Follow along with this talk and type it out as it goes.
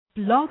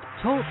Blog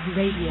Talk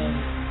Radio.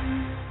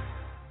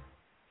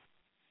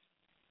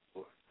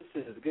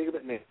 This is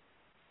Gigabit Network.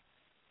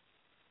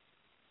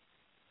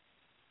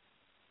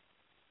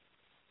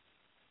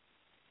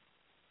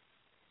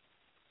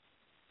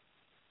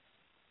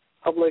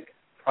 Public,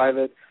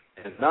 private,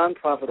 and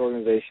nonprofit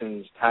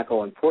organizations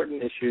tackle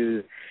important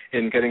issues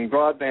in getting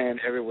broadband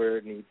everywhere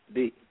it needs to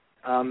be.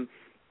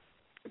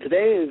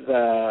 Today is,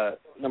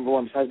 number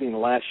one, besides being the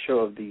last show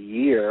of the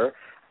year,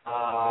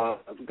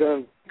 I'm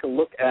going to take a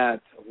look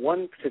at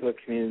one particular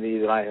community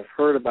that I have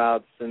heard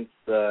about since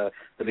the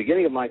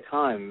beginning of my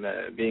time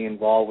being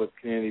involved with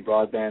community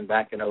broadband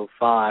back in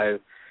 '05.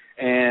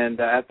 And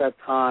at that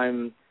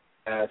time,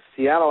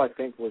 Seattle, I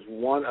think, was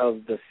one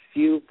of the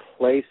few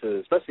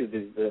places, especially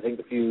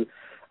the few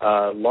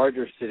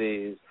larger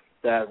cities,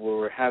 that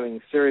were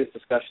having serious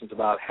discussions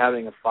about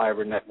having a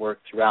fiber network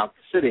throughout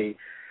the city.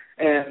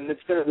 And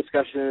it's been a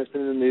discussion, it's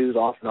been in the news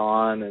off and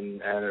on,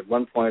 and at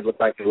one point it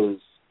looked like it was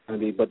going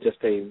to be but just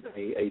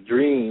a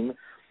dream.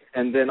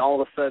 And then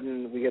all of a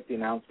sudden we get the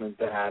announcement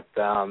that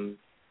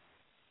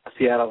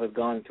Seattle has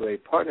gone into a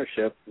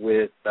partnership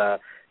with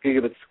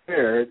Gigabit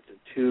Squared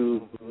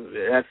to,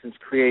 in essence,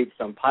 create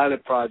some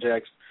pilot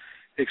projects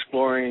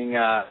exploring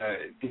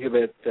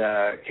gigabit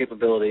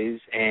capabilities,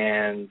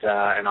 and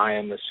I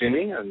am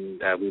assuming,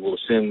 and we will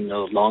assume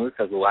no longer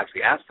because we'll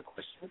actually ask the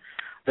question,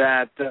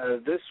 that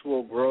this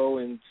will grow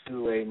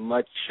into a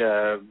much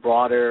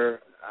broader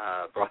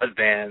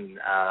broadband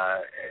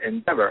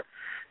endeavor.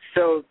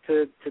 So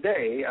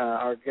today,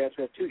 our guests,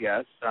 we have two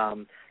guests.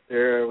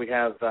 There we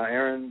have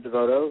Erin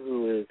Devoto,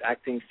 who is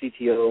acting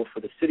CTO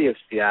for the City of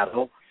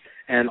Seattle,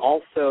 and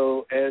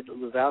also Ed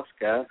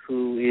Lazowska,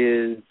 who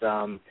is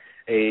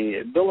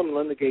a Bill and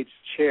Melinda Gates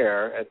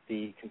Chair at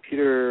the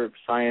Computer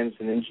Science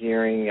and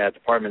Engineering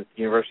Department at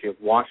the University of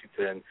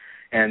Washington.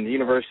 And the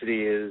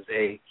university is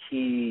a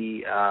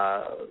key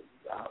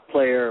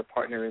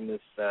partner in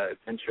this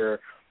venture,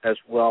 as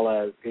well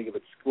as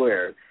Gigabit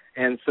Squared.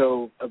 And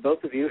so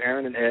both of you,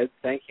 Erin and Ed,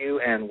 thank you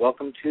and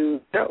welcome to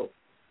the show.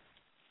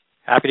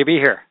 Happy to be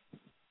here.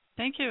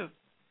 Thank you.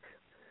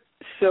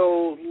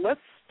 So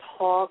let's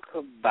talk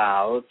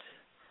about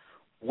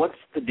what's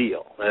the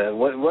deal.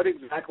 What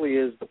exactly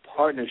is the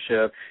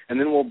partnership? And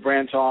then we'll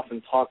branch off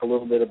and talk a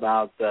little bit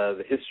about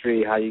the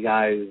history, how you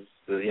guys,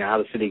 how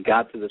the city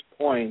got to this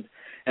point,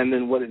 and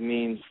then what it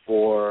means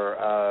for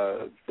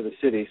the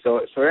city. So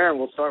Erin,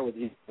 we'll start with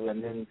you,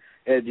 and then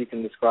Ed, you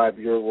can describe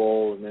your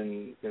role,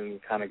 and then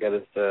kind of get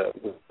us to,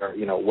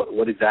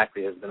 what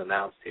exactly has been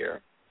announced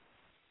here.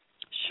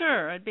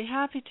 Sure, I'd be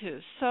happy to.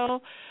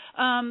 So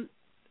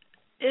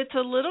it's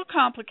a little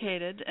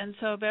complicated, and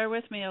so bear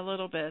with me a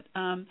little bit.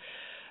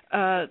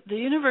 The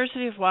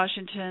University of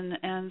Washington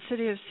and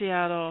City of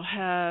Seattle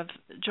have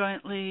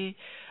jointly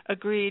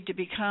agreed to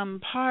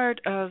become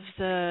part of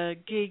the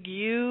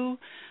GigU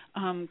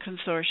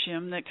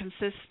consortium that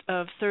consists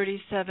of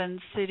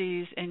 37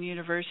 cities and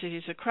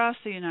universities across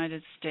the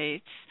United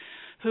States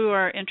who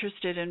are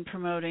interested in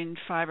promoting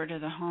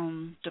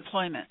fiber-to-the-home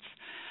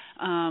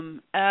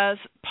deployments. As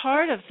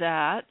part of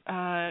that,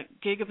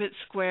 Gigabit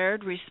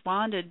Squared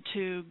responded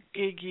to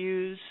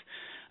GigU's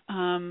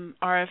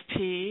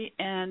RFP,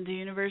 and the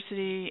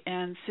University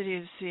and City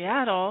of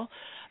Seattle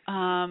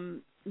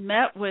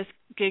met with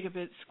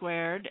Gigabit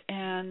Squared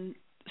and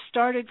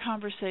started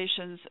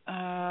conversations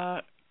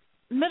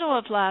middle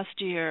of last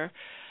year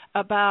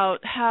about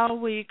how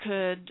we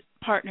could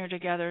partner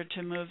together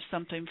to move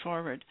something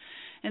forward.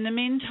 In the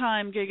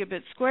meantime,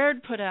 Gigabit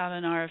Squared put out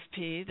an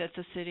RFP that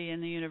the city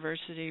and the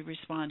university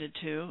responded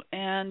to,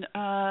 and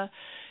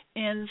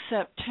in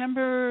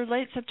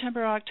late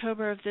September,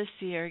 October of this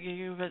year,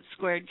 Gigabit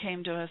Squared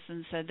came to us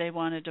and said they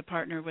wanted to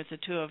partner with the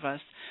two of us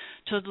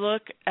to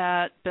look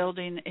at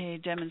building a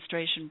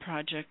demonstration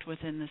project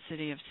within the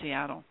city of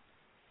Seattle.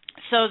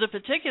 So the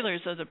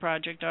particulars of the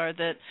project are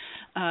that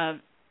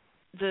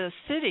the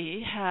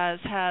city has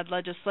had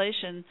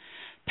legislation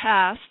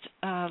passed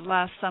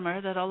last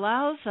summer that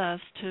allows us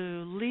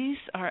to lease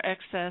our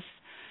excess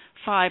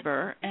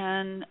fiber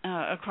and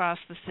across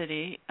the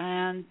city,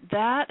 and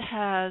that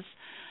has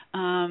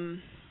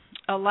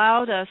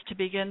allowed us to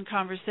begin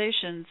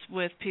conversations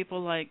with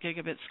people like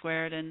Gigabit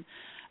Squared and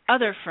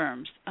other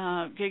firms.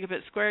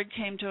 Gigabit Squared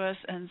came to us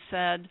and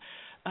said,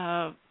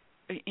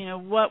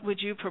 what would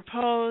you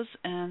propose?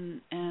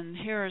 And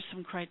here are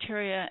some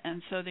criteria.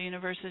 And so the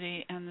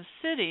university and the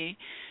city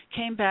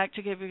came back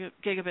to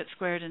Gigabit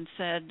Squared and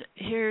said,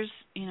 here's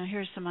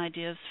some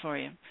ideas for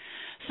you.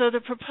 So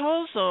the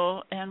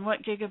proposal and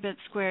what Gigabit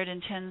Squared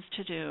intends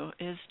to do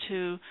is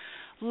to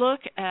look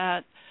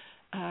at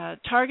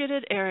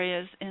targeted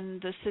areas in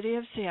the city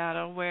of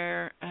Seattle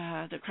where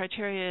the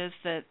criteria is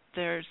that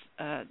there's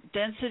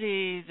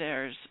density,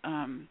 there's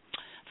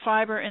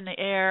fiber in the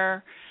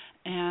air,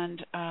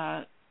 and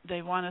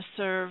they want to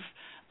serve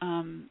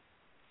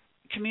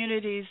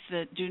communities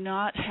that do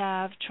not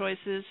have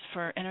choices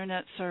for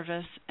internet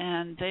service,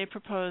 and they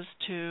propose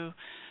to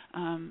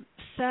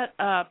set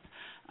up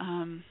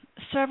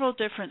several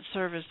different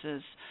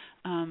services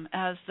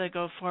as they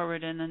go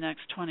forward in the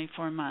next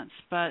 24 months.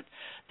 But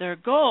their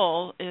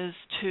goal is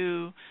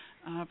to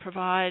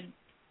provide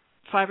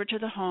fiber to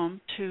the home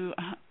to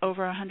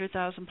over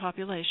 100,000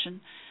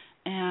 population,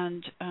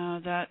 and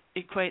that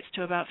equates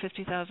to about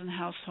 50,000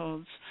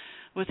 households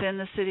within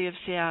the city of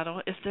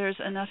Seattle. If there's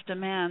enough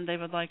demand, they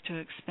would like to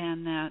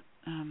expand that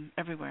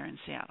everywhere in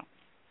Seattle.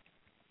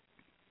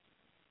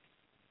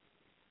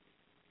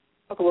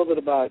 Talk a little bit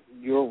about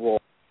your role.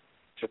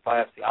 If I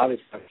ask the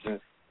obvious question,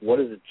 what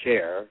is a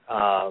chair?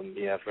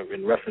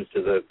 In reference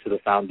to the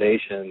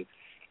foundation,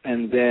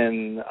 and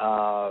then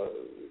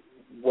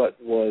what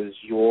was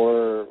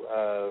your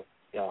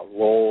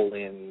role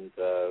in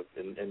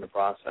the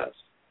process,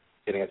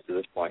 getting us to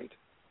this point?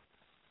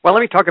 Well,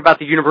 let me talk about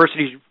the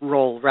university's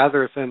role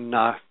rather than,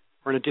 or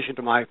in addition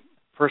to my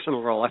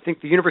personal role. I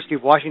think the University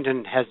of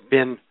Washington has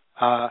been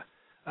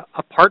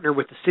a partner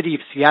with the city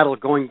of Seattle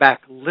going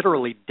back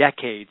literally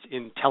decades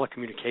in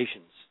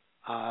telecommunications.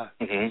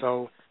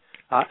 So,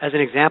 as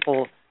an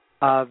example,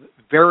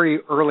 very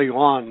early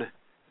on,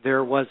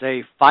 there was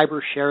a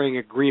fiber sharing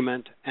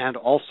agreement and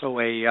also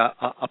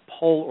a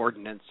pole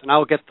ordinance. And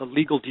I'll get the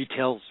legal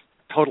details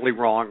totally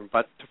wrong,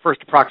 but to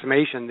first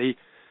approximation, the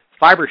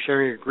fiber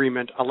sharing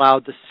agreement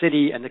allowed the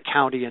city and the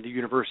county and the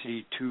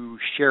university to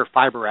share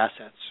fiber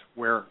assets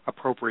where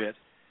appropriate.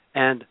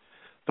 And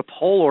the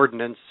pole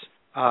ordinance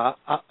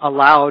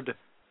allowed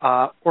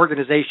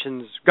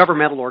organizations,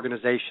 governmental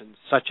organizations,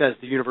 such as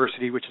the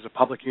university, which is a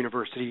public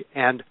university,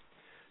 and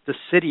the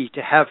city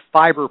to have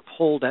fiber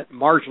pulled at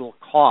marginal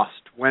cost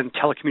when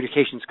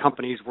telecommunications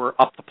companies were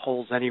up the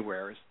poles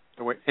anywhere, is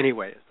the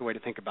way to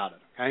think about it,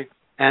 okay?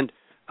 And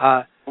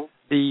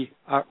the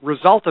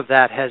result of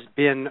that has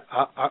been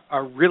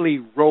a really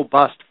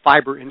robust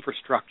fiber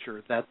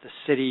infrastructure that the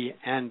city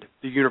and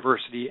the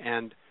university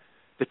and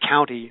the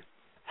county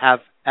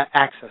have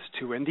access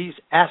to. And these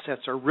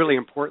assets are really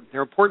important.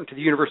 They're important to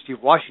the University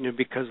of Washington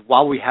because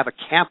while we have a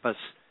campus,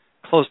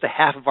 close to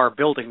half of our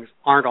buildings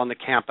aren't on the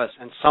campus,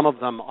 and some of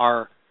them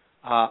are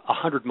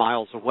 100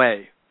 miles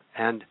away.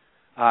 And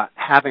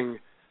having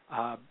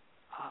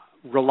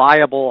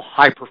reliable,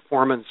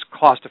 high-performance,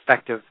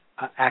 cost-effective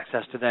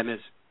access to them is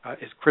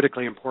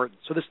critically important.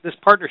 So this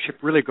partnership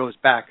really goes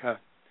back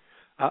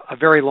a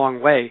very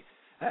long way.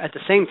 At the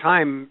same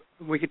time,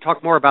 we could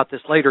talk more about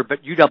this later,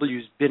 but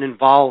UW's been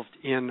involved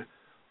in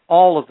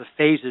all of the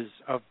phases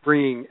of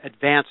bringing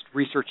advanced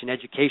research and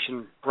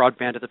education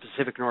broadband to the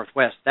Pacific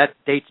Northwest. That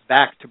dates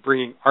back to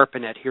bringing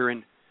ARPANET here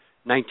in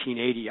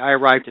 1980. I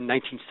arrived in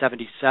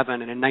 1977,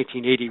 and in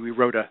 1980 we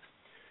wrote a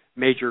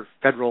major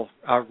federal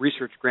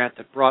research grant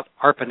that brought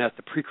ARPANET,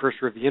 the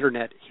precursor of the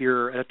Internet,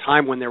 here at a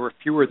time when there were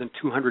fewer than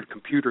 200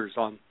 computers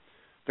on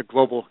the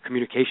global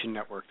communication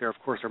network. There, of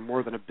course, are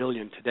more than 1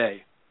 billion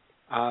today.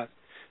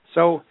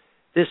 So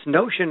this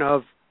notion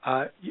of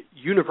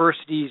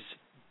universities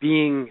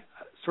being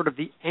sort of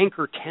the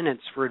anchor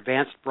tenants for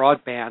advanced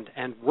broadband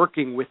and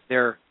working with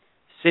their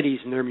cities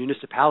and their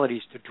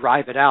municipalities to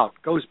drive it out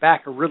goes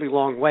back a really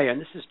long way,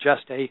 and this is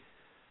just a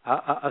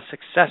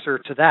successor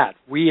to that.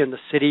 We in the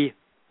city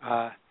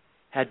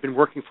had been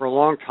working for a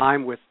long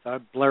time with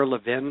Blair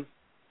Levin,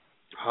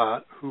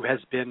 who has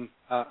been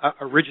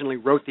originally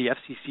wrote the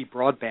FCC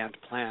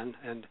broadband plan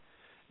and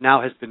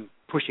now has been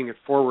pushing it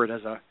forward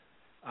as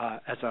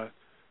a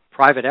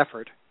private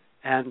effort.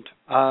 And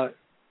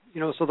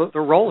so the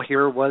role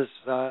here was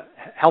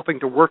helping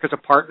to work as a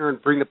partner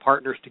and bring the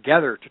partners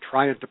together to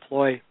try and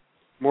deploy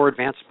more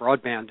advanced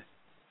broadband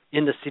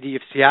in the city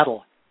of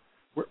Seattle.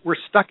 We're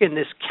stuck in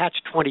this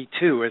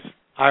catch-22, as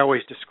I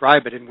always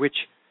describe it, in which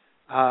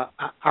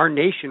our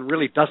nation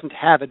really doesn't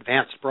have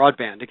advanced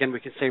broadband. Again, we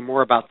can say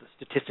more about the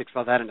statistics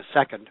of that in a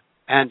second.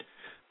 And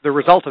the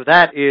result of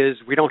that is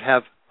we don't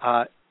have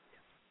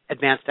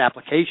advanced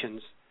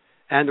applications.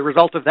 And the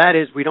result of that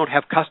is we don't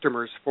have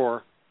customers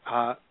for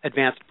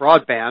advanced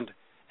broadband,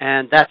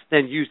 and that's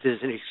then used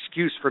as an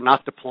excuse for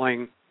not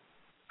deploying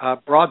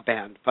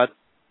broadband.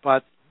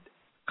 But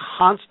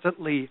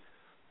constantly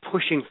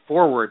pushing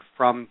forward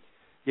from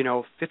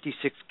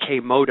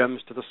 56K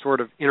modems to the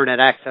sort of internet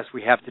access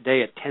we have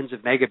today at tens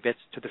of megabits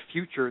to the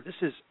future, this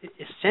is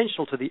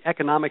essential to the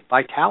economic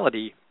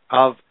vitality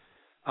of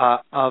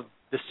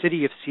the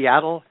city of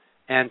Seattle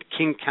and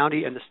King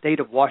County and the state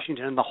of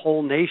Washington and the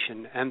whole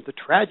nation. And the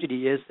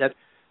tragedy is that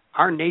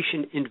our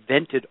nation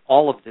invented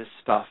all of this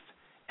stuff,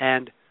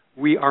 and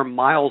we are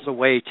miles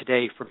away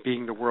today from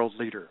being the world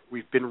leader.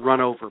 We've been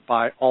run over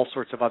by all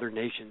sorts of other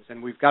nations,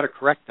 and we've got to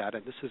correct that.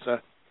 And this is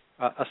a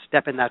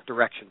step in that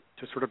direction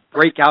to sort of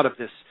break out of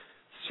this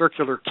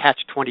circular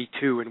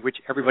catch-22 in which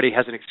everybody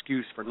has an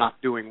excuse for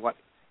not doing what,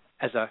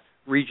 as a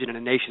region and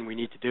a nation, we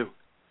need to do.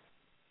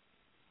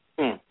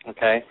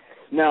 Okay.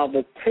 Now,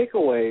 the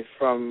takeaway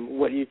from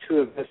what you two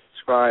have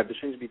described, there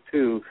seems to be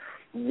two.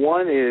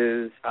 One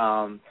is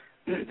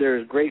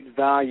there's great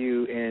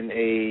value in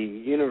a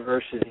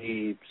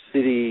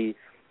university-city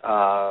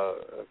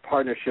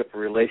partnership or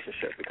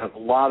relationship, because a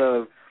lot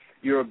of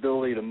your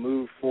ability to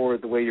move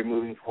forward the way you're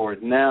moving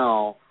forward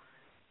now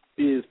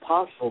is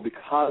possible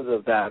because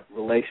of that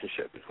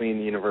relationship between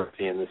the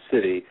university and the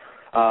city.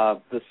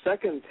 The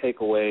second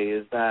takeaway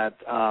is that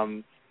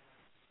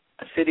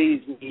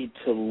cities need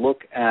to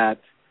look at,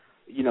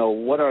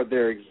 what are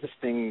their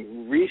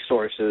existing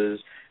resources,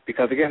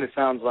 because, again, it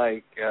sounds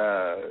like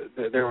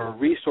there are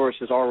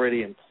resources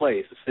already in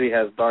place. The city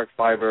has dark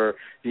fiber,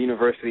 the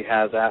university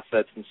has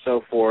assets, and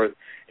so forth.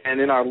 And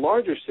in our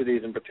larger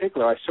cities in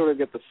particular, I sort of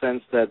get the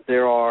sense that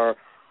there are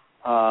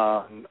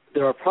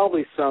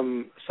probably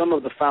some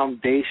of the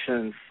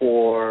foundation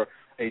for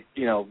a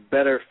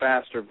better,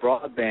 faster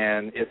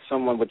broadband if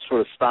someone would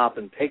sort of stop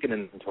and take an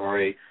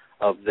inventory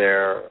of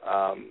their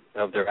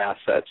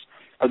assets.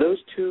 Are those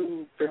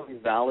two fairly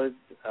valid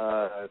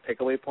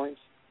takeaway points?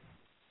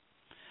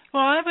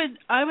 Well,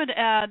 I would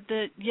add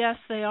that yes,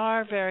 they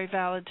are very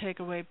valid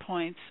takeaway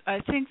points. I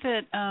think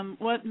that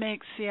what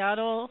makes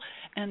Seattle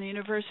and the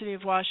University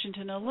of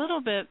Washington a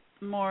little bit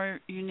more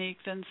unique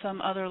than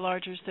some other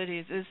larger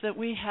cities is that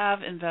we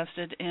have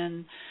invested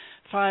in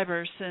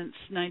fiber since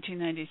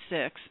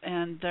 1996,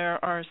 and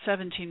there are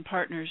 17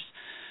 partners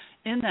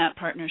in that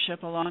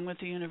partnership along with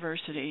the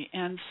university.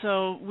 And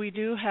so we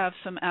do have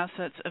some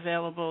assets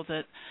available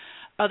that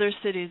other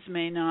cities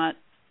may not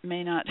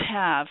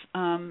have.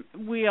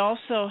 We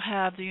also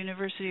have the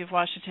University of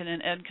Washington,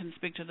 and Ed can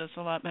speak to this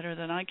a lot better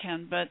than I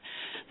can, but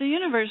the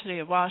University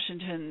of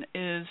Washington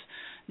is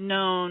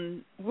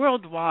known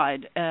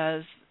worldwide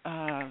as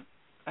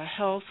a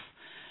health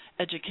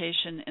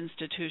education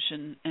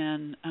institution,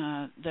 and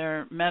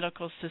their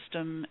medical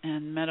system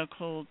and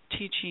medical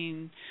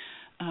teaching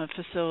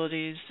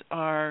facilities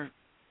are,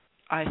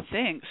 I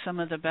think, some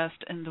of the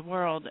best in the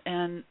world.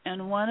 And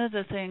one of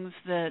the things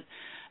that,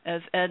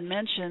 as Ed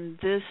mentioned,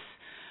 this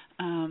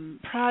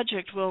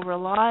project will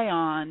rely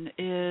on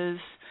is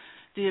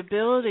the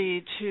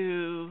ability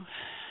to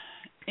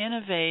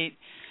innovate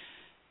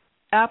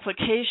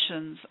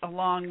applications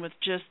along with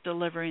just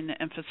delivering the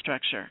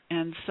infrastructure.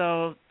 And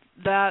so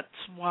that's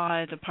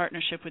why the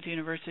partnership with the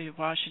University of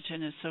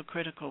Washington is so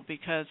critical,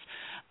 because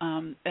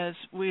as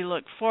we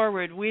look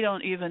forward, we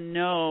don't even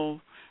know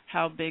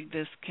how big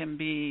this can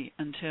be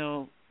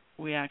until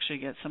we actually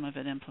get some of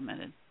it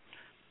implemented.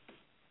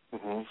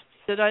 Mm-hmm.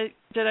 Did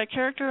I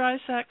characterize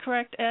that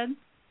correct, Ed?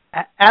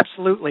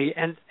 Absolutely,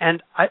 and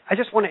I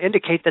just want to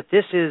indicate that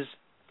this is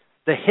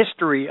the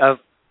history of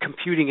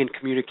computing and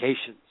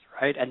communications,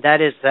 right? And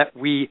that is that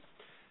we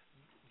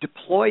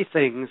deploy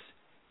things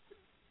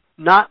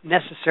not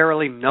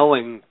necessarily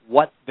knowing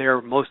what their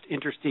most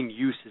interesting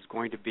use is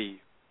going to be,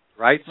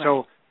 right?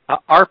 So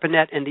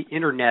ARPANET and the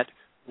Internet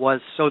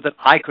was so that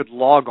I could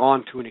log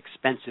on to an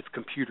expensive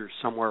computer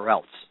somewhere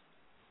else,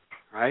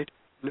 right?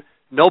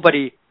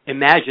 Nobody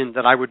imagined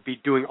that I would be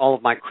doing all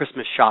of my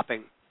Christmas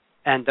shopping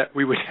and that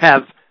we would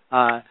have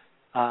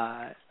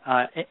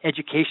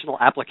educational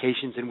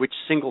applications in which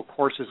single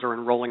courses are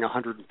enrolling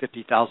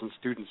 150,000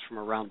 students from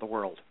around the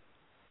world,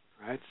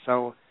 right?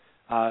 So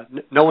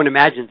no one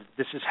imagined that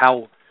this is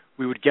how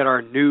we would get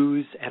our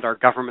news and our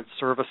government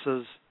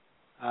services.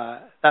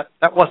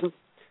 That wasn't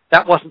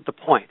the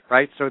point,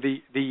 right? So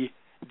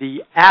the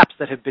apps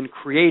that have been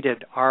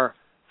created are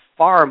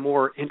far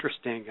more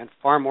interesting and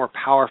far more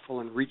powerful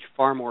and reach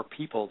far more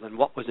people than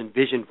what was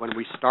envisioned when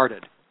we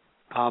started.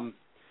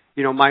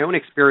 My own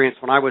experience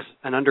when I was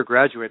an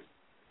undergraduate,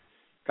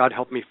 God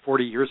help me,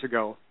 40 years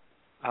ago,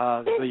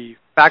 the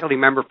faculty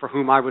member for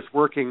whom I was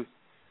working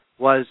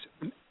was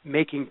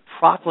making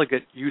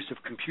profligate use of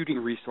computing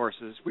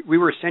resources. We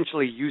were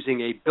essentially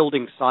using a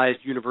building-sized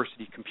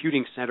university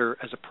computing center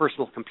as a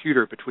personal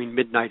computer between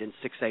midnight and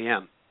 6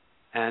 a.m.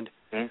 And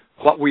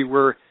what we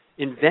were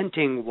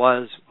inventing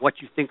was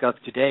what you think of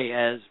today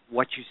as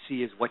what you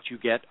see is what you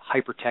get,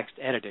 hypertext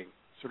editing,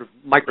 sort of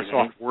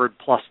Microsoft Word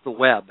plus the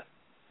web,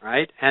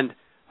 right? And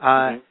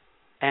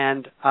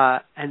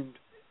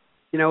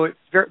it's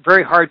very,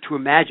 very hard to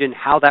imagine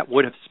how that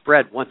would have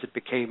spread once it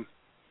became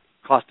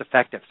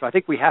cost-effective. So I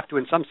think we have to,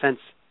 in some sense,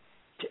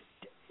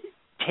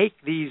 take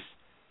these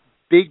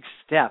big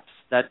steps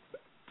that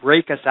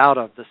break us out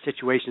of the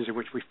situations in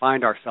which we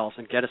find ourselves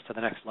and get us to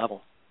the next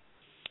level.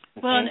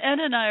 Well, and Ed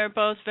and I are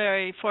both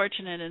very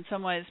fortunate in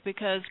some ways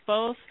because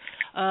both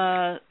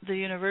the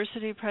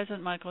university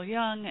president, Michael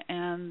Young,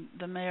 and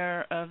the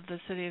mayor of the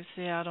city of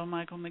Seattle,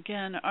 Michael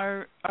McGinn,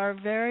 are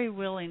very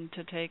willing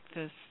to take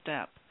this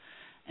step.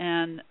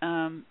 And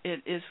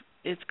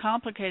it's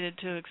complicated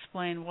to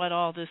explain what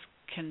all this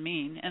can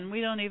mean, and we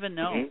don't even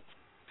know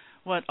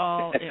what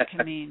all it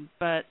can mean.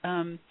 But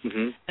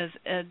as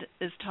Ed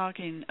is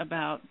talking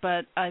about,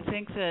 but I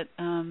think that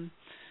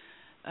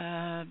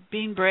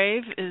being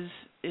brave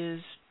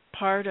is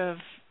part of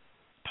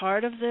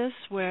this,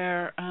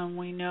 where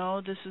we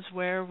know this is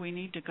where we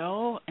need to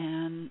go,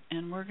 and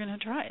we're going to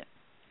try it.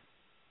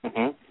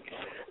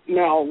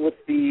 Now, with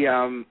the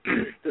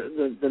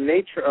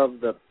nature of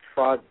the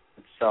project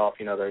itself,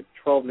 there are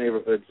 12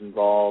 neighborhoods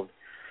involved.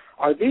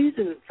 Are these,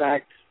 in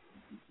fact,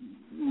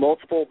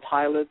 multiple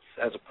pilots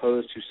as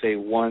opposed to, say,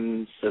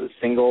 one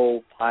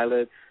single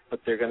pilot, but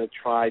they're going to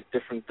try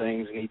different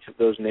things in each of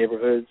those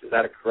neighborhoods? Is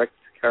that a correct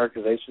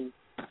characterization?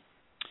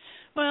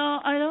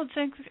 Well, I don't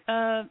think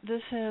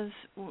this has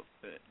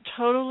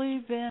totally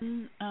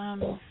been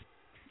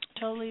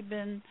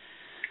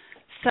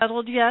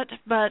settled yet.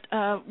 But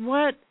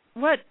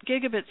what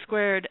Gigabit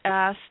Squared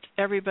asked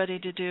everybody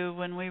to do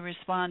when we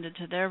responded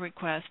to their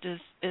request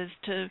is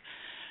to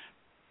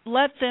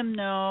let them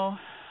know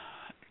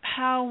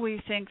how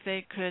we think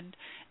they could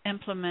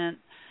implement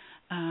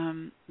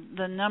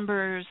the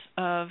numbers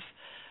of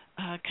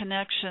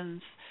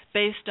connections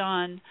based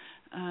on,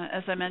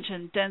 as I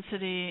mentioned,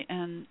 density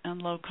and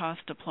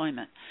low-cost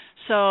deployment.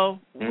 So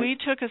we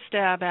took a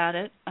stab at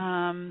it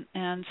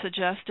and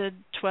suggested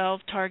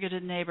 12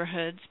 targeted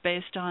neighborhoods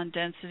based on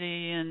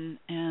density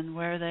and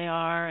where they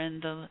are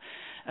and the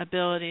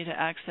ability to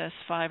access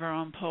fiber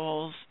on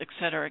poles, et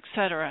cetera, et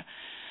cetera.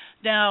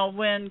 Now,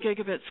 when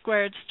Gigabit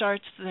Squared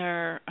starts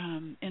their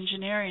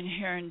engineering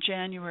here in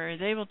January,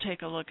 they will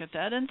take a look at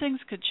that, and things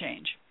could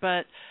change.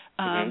 But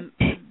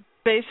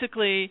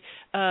basically,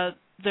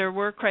 there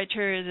were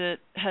criteria that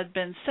had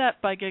been set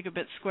by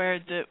Gigabit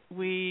Squared that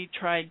we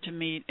tried to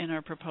meet in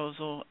our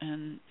proposal,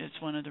 and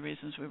it's one of the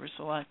reasons we were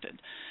selected.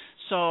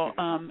 So,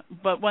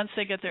 but once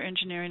they get their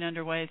engineering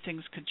underway,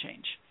 things could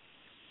change.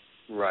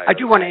 Right. I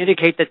do want to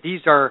indicate that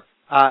these are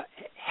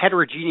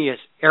heterogeneous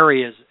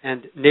areas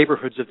and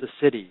neighborhoods of the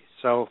city.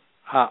 So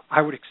I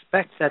would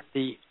expect that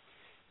the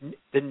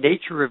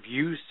nature of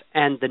use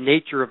and the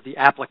nature of the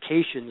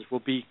applications will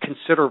be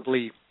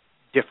considerably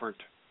different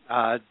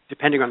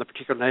depending on the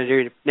particular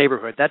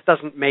neighborhood. That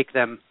doesn't make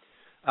them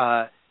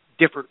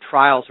different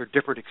trials or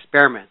different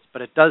experiments,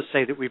 but it does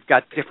say that we've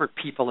got different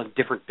people and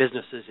different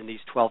businesses in these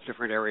 12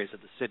 different areas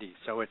of the city.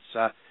 So it's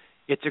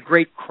a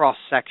great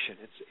cross-section.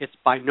 It's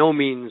by no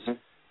means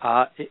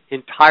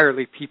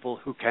entirely people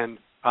who can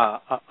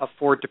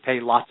afford to pay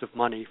lots of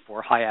money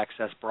for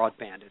high-access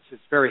broadband.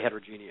 It's very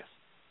heterogeneous.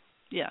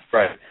 Yes.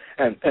 Right.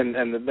 And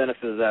the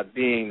benefit of that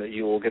being that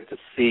you will get to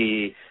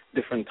see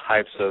different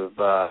types of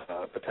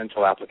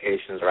potential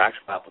applications or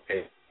actual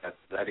applications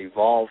that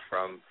evolve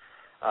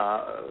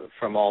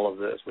from all of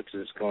this, which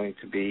is going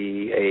to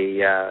be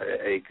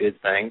a good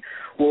thing.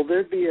 Will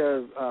there be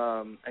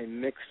a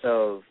mix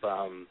of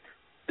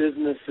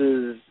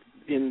businesses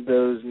in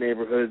those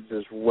neighborhoods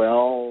as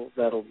well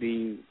that'll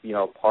be,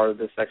 part of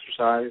this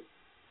exercise?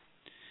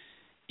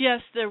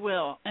 Yes, there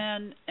will.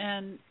 And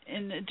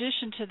in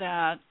addition to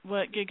that,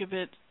 what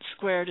Gigabit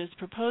Squared is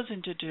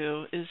proposing to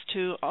do is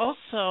to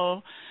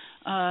also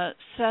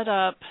set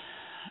up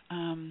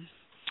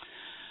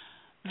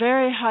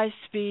very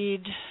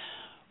high-speed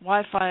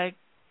Wi-Fi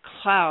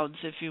clouds,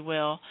 if you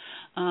will,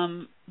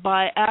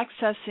 by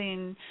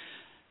accessing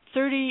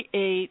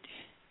 38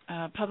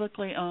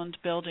 publicly owned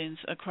buildings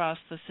across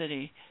the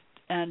city.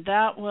 And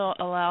that will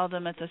allow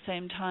them at the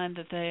same time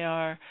that they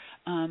are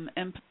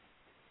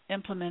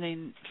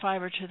implementing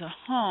fiber to the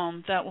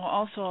home, that will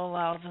also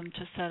allow them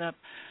to set up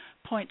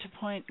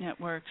point-to-point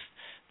networks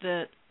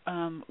that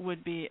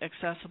would be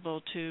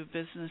accessible to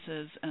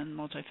businesses and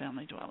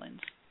multifamily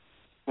dwellings.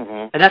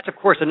 Mm-hmm. And that's, of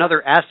course,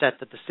 another asset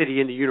that the city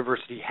and the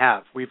university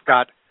have. We've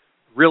got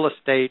real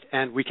estate,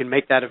 and we can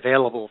make that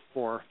available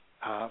for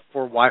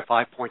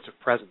Wi-Fi points of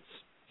presence,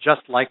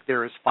 just like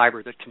there is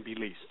fiber that can be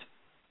leased.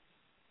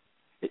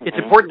 It's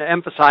important to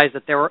emphasize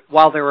that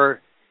while there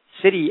are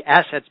city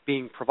assets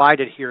being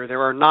provided here,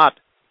 there are not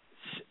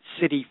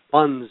city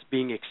funds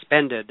being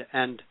expended,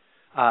 and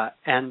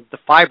the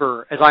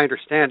fiber, as I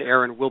understand,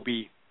 Erin, will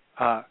be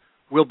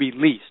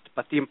leased.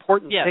 But the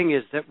important thing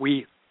is that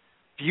we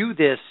view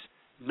this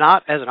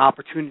not as an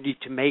opportunity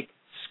to make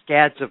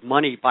scads of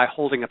money by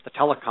holding up the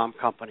telecom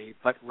company,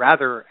 but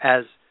rather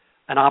as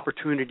an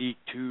opportunity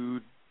to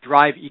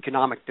drive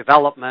economic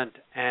development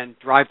and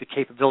drive the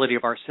capability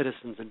of our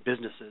citizens and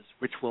businesses,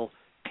 which will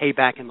pay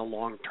back in the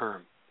long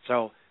term.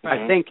 So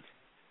I think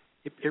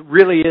it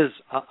really is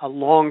a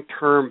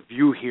long-term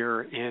view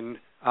here in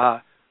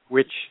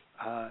which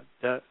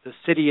the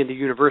city and the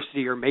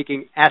university are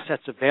making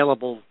assets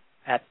available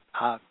at,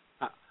 I'm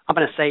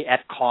going to say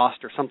at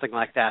cost or something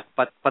like that,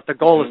 but the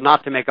goal is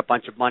not to make a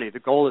bunch of money. The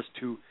goal is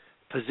to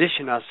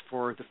position us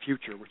for the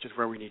future, which is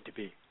where we need to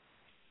be.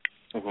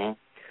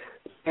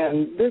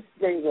 And this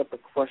brings up a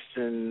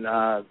question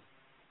the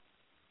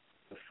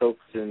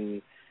folks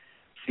in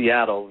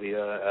Seattle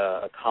via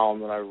a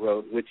column that I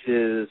wrote, which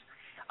is,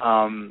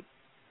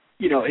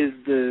 is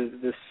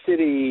the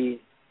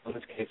city, in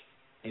this case,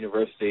 the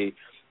university,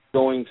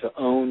 going to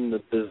own the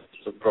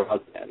business of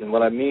broadband? And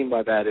what I mean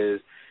by that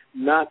is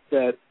not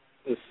that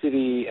the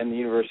city and the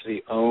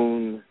university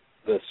own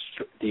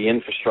the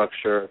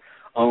infrastructure,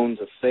 owns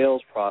a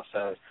sales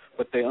process,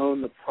 but they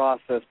own the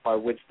process by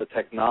which the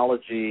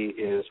technology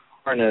is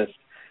harnessed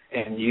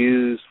and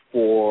used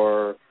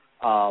for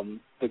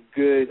the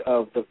good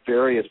of the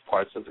various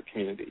parts of the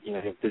community. You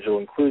have digital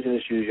inclusion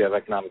issues, you have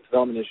economic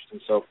development issues,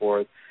 and so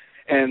forth.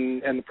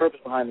 And the purpose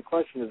behind the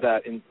question is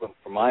that,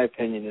 from my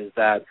opinion, is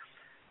that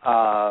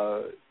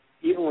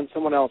even when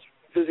someone else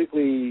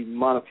physically,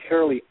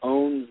 monetarily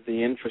owns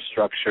the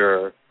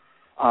infrastructure,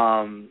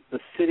 the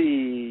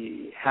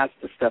city has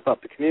to step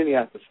up, the community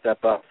has to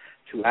step up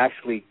to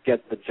actually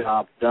get the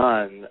job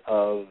done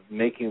of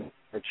making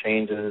or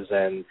changes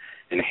and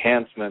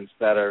enhancements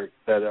that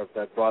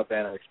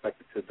broadband are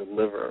expected to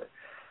deliver.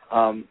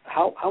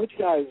 How would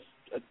you guys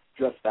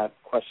address that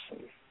question?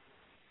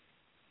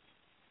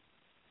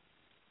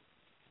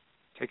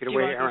 Take it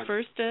away, Erin. Do you want me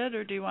first, Ed,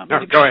 or do you want me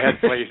to go ahead,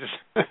 please.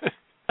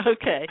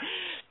 Okay.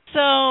 So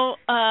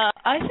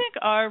I think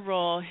our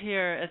role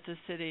here at the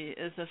city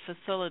is a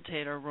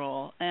facilitator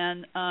role,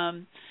 and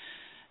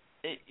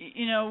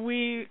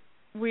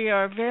we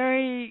are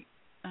very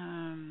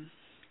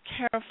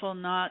careful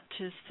not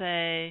to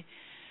say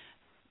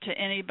to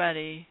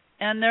anybody,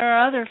 and there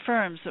are other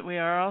firms that we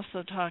are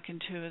also talking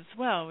to as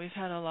well. We've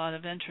had a lot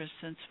of interest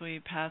since we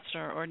passed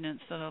our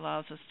ordinance that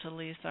allows us to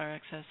lease our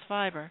excess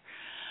fiber,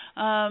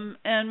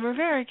 and we're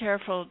very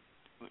careful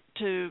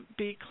to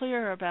be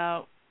clear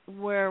about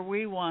where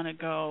we want to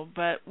go,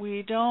 but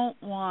we don't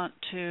want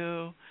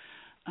to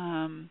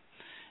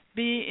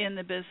be in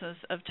the business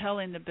of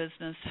telling the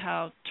business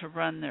how to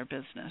run their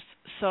business.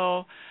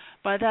 So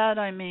by that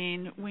I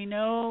mean we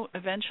know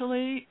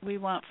eventually we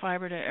want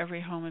fiber to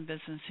every home and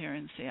business here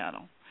in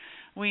Seattle.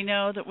 We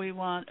know that we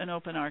want an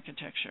open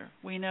architecture.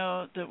 We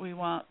know that we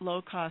want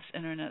low-cost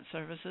internet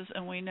services,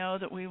 and we know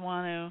that we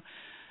want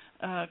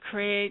to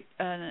create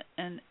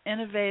an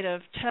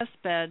innovative test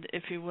bed,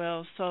 if you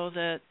will, so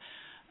that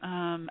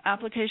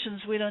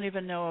applications we don't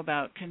even know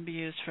about can be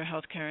used for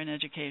healthcare and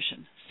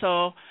education.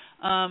 So,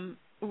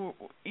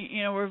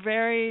 we're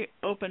very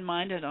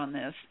open-minded on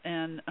this,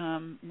 and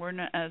we're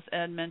not, as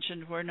Ed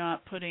mentioned, we're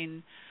not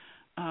putting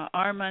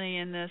our money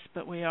in this,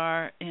 but we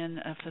are in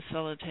a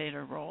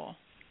facilitator role.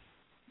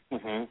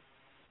 Mm-hmm.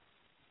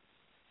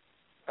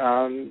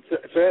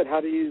 So Ed,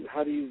 how do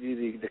you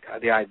view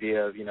the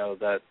idea of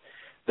that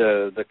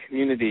the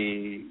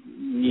community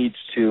needs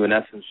to, in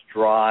essence,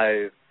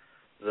 drive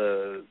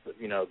the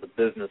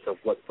business of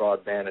what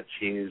broadband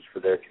achieves for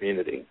their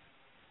community?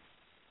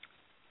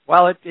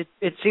 Well,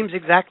 it seems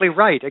exactly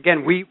right.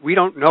 Again, we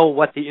don't know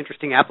what the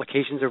interesting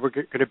applications are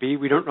going to be.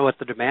 We don't know what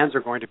the demands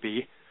are going to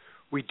be.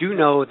 We do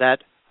know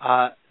that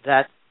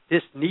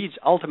this needs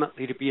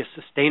ultimately to be a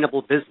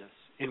sustainable business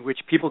in which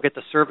people get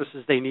the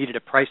services they need at a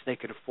price they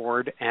can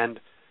afford, and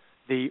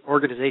the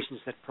organizations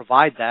that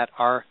provide that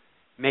are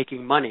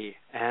making money.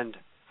 And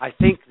I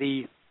think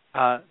the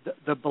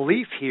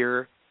belief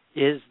here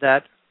is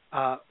that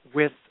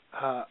with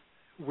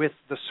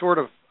the sort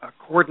of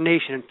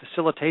coordination and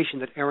facilitation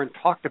that Erin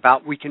talked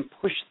about, we can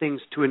push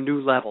things to a new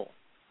level.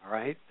 All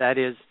right, that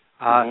is,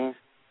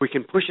 we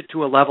can push it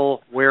to a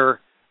level where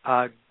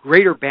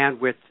greater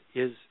bandwidth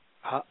is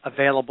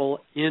available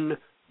in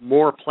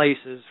more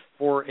places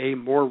for a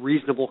more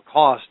reasonable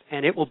cost,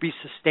 and it will be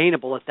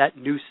sustainable at that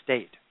new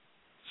state.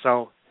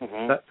 So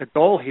the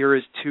goal here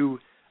is to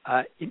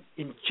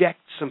inject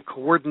some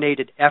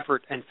coordinated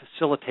effort and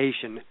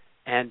facilitation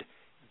and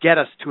get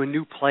us to a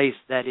new place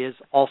that is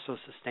also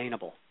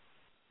sustainable.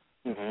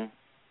 No,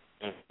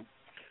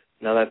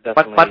 that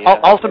definitely.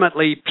 But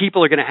ultimately,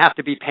 people are going to have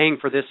to be paying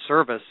for this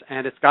service,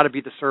 and it's got to be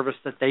the service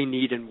that they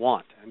need and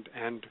want.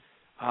 And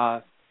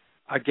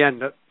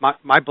again,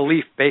 my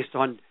belief, based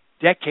on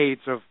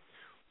decades of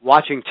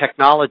watching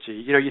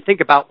technology, you think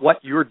about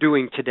what you're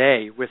doing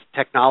today with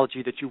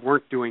technology that you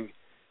weren't doing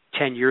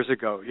 10 years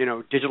ago.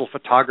 Digital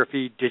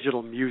photography,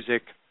 digital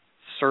music,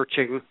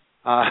 searching.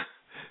 All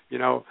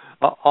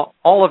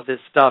of this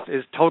stuff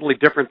is totally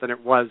different than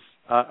it was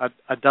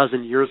a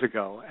dozen years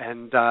ago,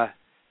 and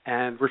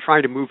we're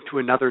trying to move to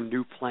another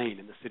new plane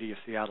in the city of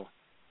Seattle.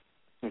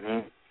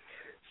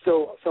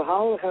 So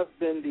how have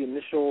been the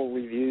initial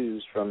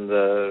reviews from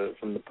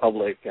the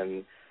public?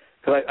 And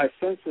because I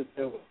sense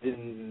that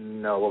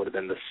didn't know what would have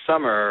been the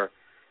summer,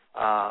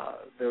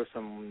 there was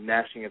some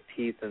gnashing of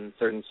teeth in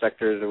certain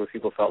sectors where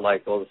people felt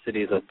like, the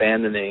city is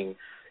abandoning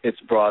its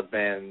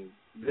broadband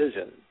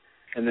vision.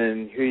 And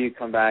then here you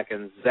come back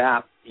and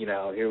zap,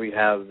 here we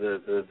have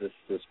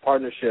this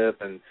partnership,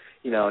 and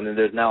and then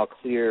there's now a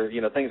clear,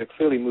 things are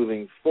clearly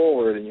moving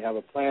forward, and you have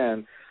a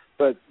plan.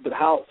 But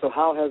how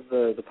has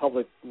the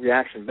public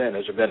reaction been?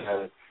 Has there been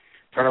a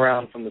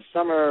turnaround from the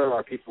summer?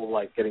 Are people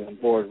getting on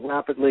board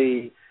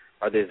rapidly?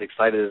 Are they as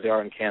excited as they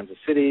are in Kansas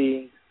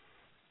City?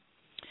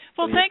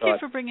 Well, thank you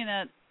for bringing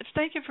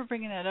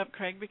that up,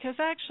 Craig, because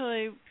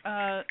actually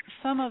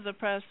some of the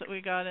press that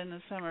we got in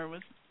the summer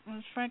was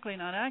frankly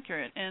not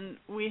accurate, and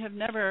we have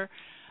never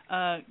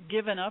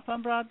given up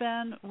on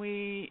broadband.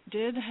 We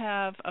did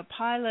have a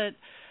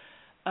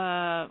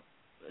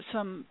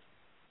some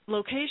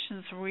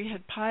locations where we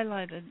had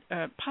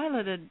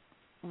piloted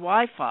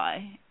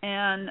Wi-Fi,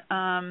 and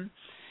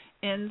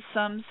in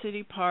some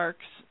city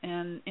parks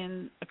and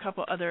in a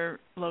couple other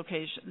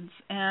locations,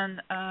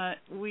 and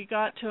we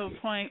got to a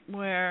point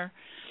where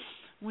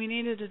we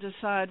needed to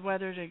decide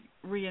whether to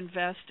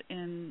reinvest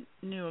in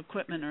new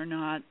equipment or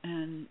not,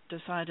 and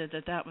decided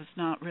that was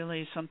not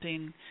really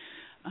something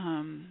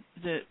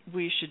that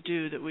we should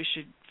do, that we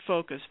should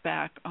focus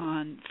back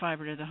on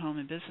fiber to the home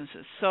and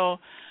businesses. So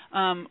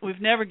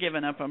we've never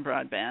given up on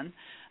broadband.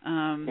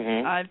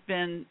 I've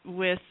been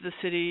with the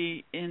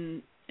city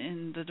in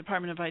the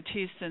Department of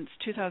IT since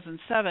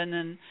 2007,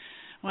 and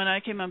when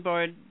I came on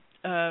board,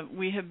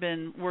 we have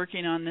been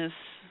working on this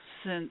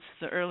since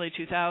the early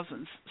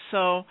 2000s.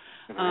 So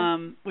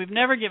we've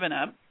never given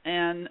up,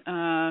 and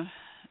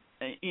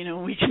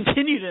we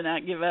continue to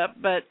not give up.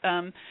 But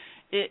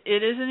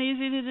it isn't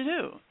easy to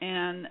do,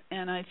 and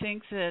I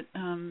think that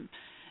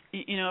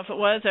if it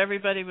was,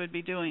 everybody would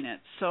be doing it.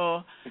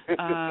 So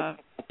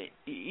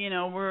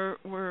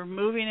we're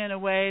moving in a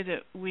way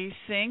that we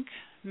think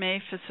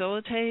may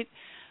facilitate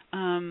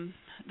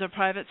the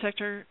private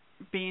sector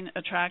being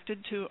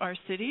attracted to our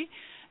city.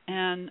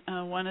 And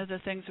one of the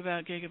things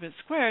about Gigabit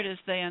Squared is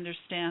they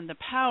understand the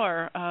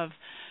power of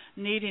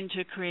needing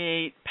to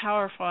create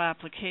powerful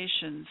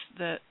applications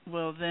that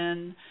will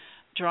then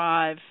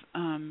drive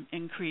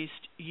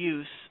increased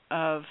use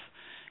of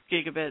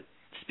gigabit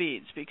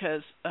speeds.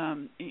 Because,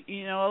 a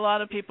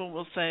lot of people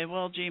will say,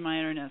 well, gee, my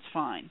internet's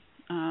fine.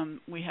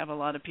 We have a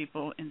lot of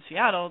people in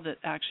Seattle that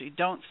actually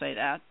don't say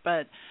that,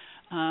 but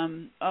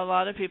a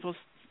lot of people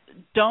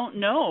don't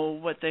know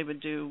what they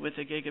would do with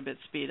a gigabit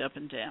speed up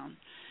and down.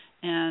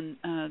 And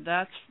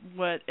that's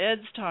what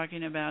Ed's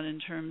talking about in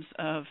terms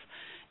of,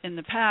 in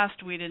the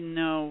past, we didn't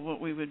know what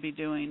we would be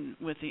doing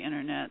with the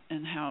internet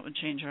and how it would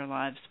change our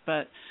lives.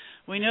 But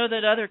we know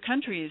that other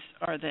countries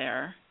are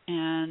there,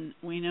 and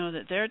we know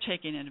that they're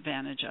taking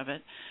advantage of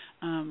it.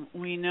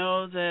 We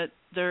know that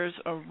there's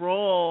a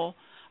role,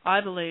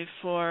 I believe,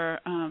 for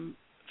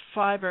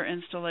fiber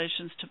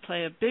installations to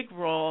play a big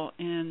role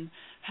in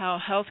how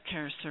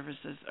healthcare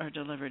services are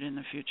delivered in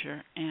the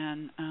future.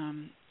 And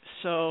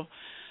so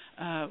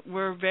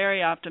we're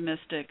very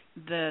optimistic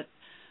that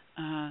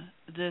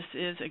this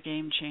is a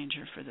game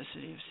changer for the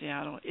city of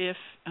Seattle. If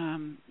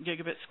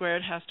Gigabit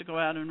Squared has to go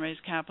out and raise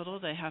capital,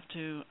 they have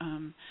to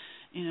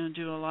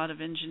do a lot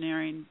of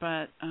engineering,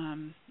 but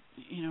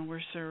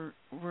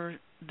we're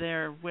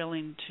there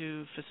willing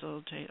to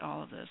facilitate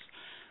all of this.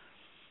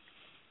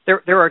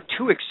 There are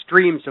two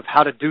extremes of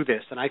how to do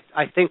this, and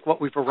I think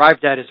what we've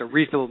arrived at is a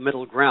reasonable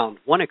middle ground.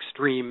 One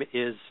extreme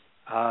is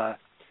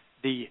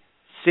the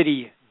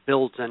city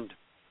builds and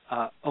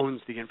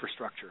owns the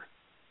infrastructure.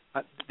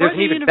 There's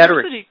an even better.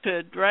 Or the university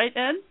could, right,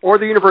 Ed? Or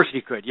the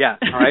university could, yeah.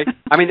 All right.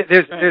 I mean,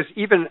 there's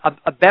even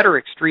a better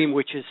extreme,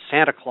 which is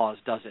Santa Claus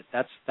does it.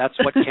 That's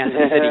what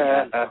Kansas City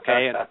does.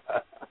 Okay. And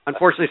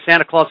unfortunately,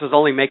 Santa Claus was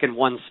only making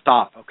one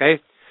stop.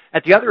 Okay.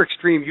 At the other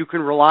extreme, you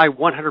can rely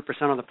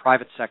 100% on the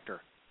private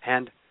sector,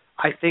 and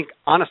I think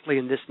honestly,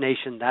 in this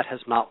nation, that has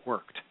not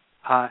worked.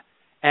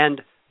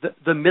 And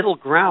the middle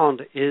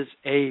ground is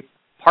a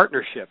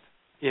partnership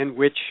in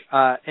which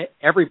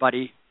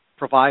everybody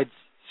provides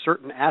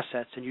certain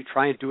assets, and you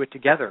try and do it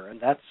together. And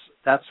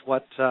that's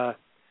what the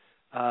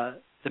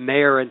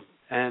mayor and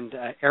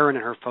Erin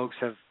and her folks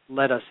have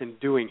led us in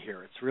doing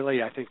here. It's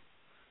really, I think,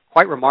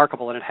 quite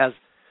remarkable, and it has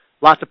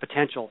lots of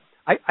potential.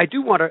 I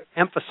do want to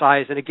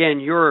emphasize, and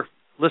again, your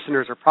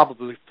listeners are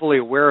probably fully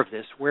aware of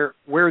this, where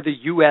the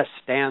U.S.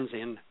 stands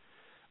in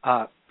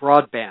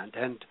broadband.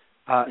 And,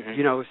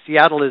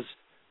 Seattle is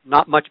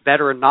not much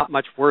better and not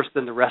much worse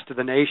than the rest of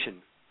the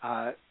nation.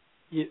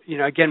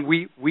 Again,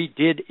 we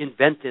did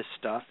invent this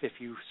stuff. If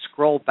you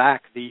scroll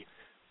back, the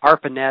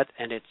ARPANET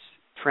and its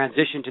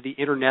transition to the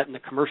Internet and the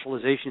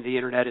commercialization of the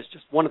Internet is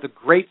just one of the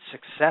great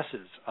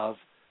successes of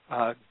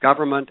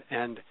government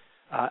and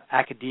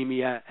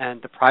academia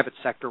and the private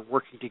sector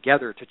working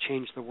together to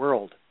change the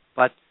world.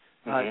 But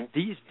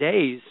these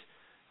days,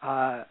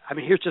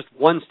 here's just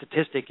one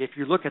statistic. If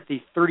you look at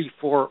the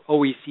 34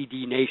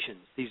 OECD nations,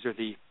 these are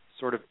the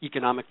sort of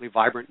economically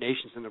vibrant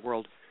nations in the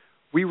world,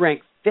 we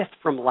rank 5th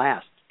from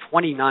last,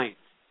 29th,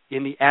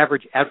 in the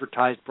average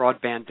advertised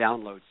broadband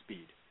download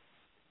speed.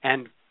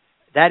 And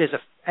that is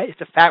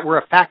we're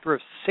a factor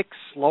of 6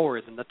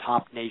 slower than the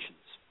top nations.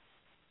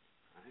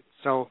 Right?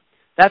 So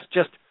that's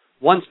just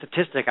one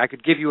statistic. I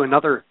could give you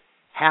another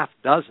half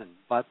dozen,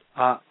 but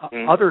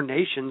other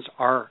nations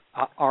are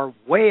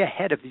way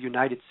ahead of the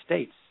United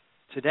States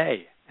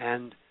today.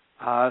 And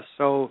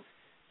so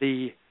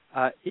the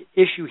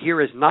issue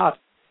here is not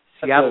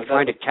Seattle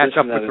trying to catch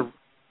up with the...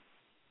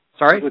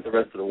 Sorry? With the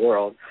rest of the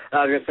world.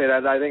 I was going to say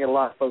that I think a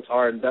lot of folks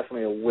are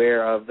definitely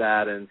aware of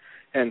that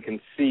and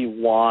can see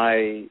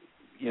why,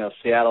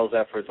 Seattle's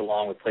efforts,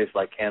 along with places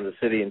like Kansas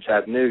City and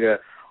Chattanooga,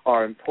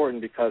 are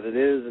important, because it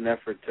is an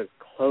effort to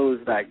close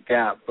that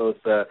gap, both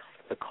the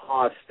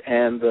cost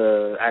and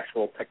the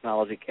actual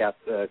technology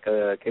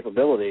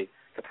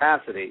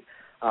capacity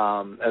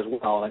as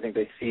well. And I think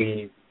they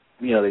see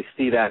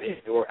that in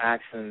your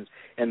actions,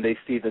 and they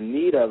see the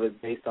need of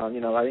it based on,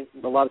 I think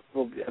a lot of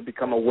people have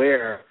become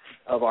aware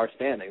of our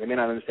standing. They may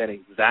not understand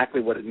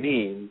exactly what it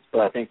means,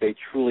 but I think they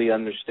truly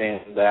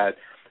understand that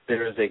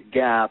there is a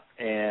gap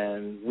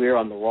and we're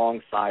on the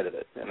wrong side of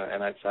it. And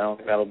I don't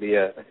think that'll be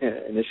an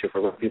issue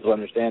for people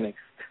understanding.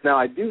 Now,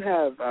 I do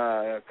have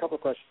a couple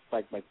of questions,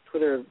 like my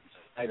Twitter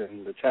site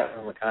and the chat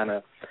room are kind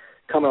of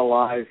coming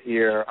alive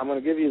here. I'm going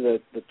to give you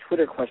the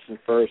Twitter question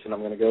first, and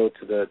I'm going to go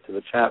to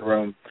the chat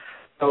room.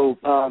 So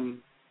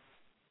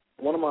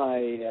one of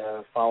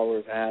my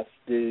followers asked,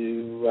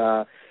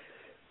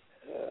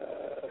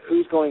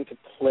 who's going to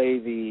play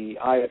the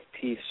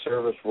ISP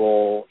service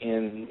role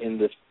in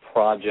this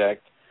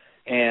project?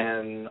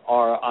 and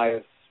are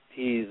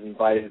ISPs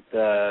invited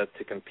to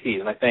compete?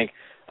 And I think,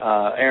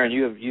 Erin,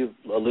 you've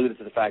alluded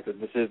to the fact that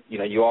this is,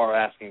 you are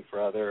asking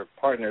for other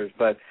partners,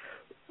 but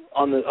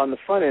on the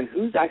front end,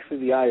 who's actually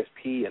the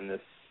ISP in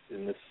this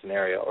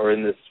scenario or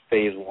in this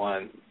phase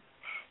one?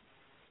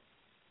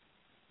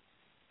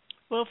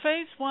 Well,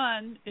 phase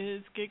one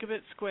is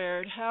Gigabit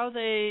Squared. How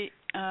they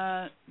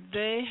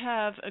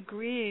have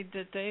agreed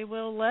that they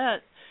will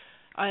let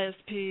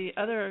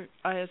other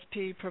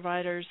ISP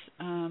providers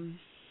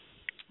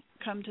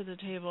come to the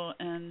table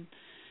and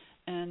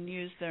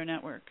use their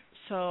network.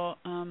 So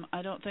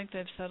I don't think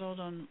they've settled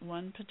on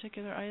one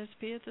particular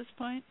ISP at this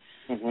point,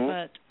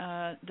 but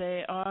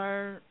they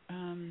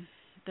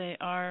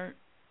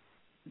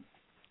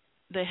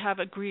have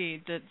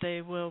agreed that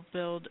they will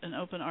build an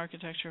open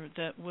architecture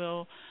that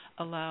will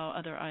allow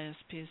other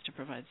ISPs to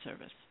provide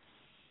service.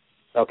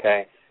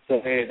 Okay, so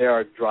they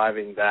are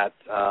driving that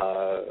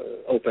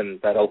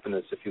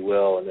openness, if you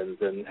will, and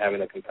then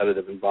having a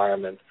competitive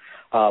environment,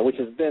 which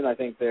has been, I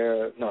think, they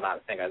were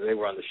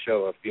on the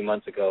show a few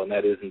months ago, and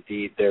that is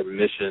indeed their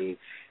mission,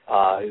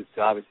 is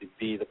to obviously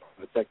be the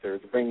private sector,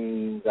 to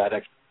bring that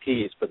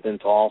expertise, but then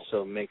to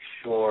also make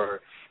sure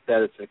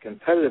that it's a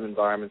competitive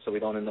environment so we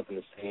don't end up in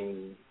the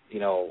same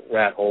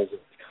rat holes that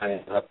kind of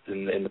ended up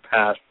in the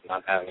past,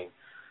 not having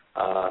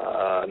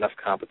enough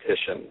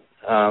competition.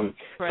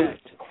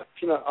 Correct. So,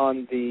 question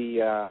on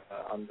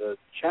the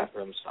chat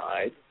room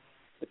side.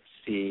 Let's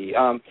see.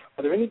 Are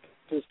there any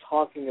people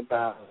talking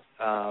about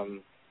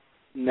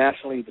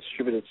nationally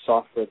distributed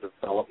software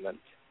development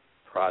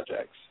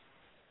projects?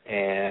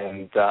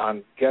 And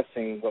I'm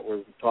guessing what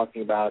we're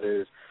talking about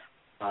is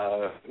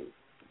I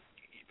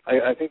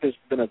think there's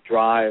been a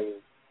drive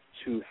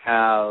to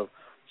have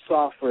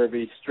software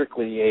be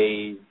strictly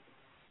a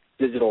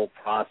digital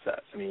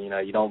process. I mean,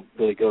 you don't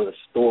really go to the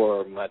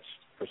store much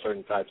for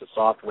certain types of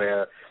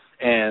software,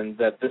 and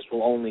that this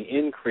will only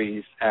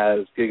increase as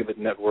gigabit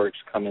networks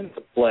come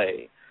into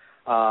play.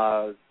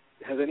 Has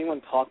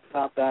anyone talked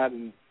about that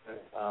in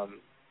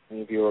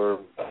any of your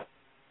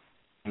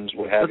this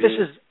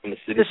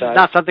is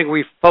not something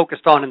we've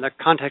focused on in the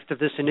context of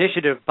this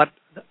initiative, but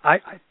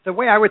the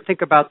way I would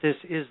think about this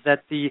is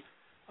that the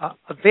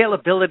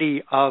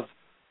availability of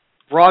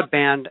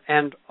broadband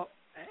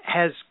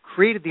has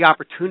created the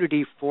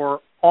opportunity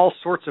for all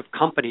sorts of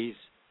companies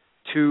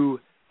to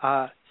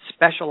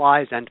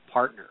specialize and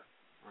partner.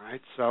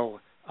 Right?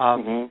 So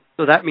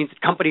that means that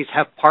companies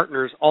have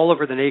partners all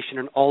over the nation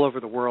and all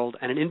over the world,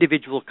 and an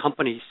individual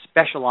company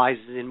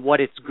specializes in what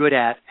it's good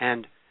at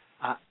and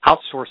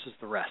outsources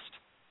the rest.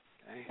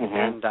 Okay?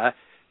 And,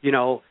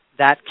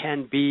 that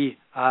can be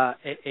a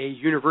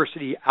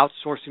university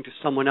outsourcing to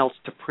someone else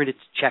to print its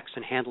checks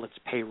and handle its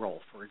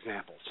payroll, for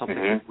example, something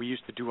that we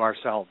used to do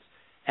ourselves.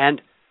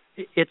 And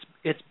it's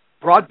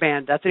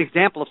broadband. That's an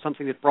example of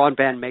something that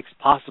broadband makes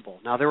possible.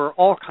 Now, there are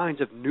all kinds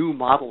of new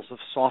models of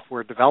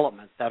software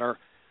development that are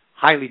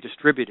highly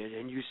distributed,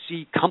 and you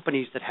see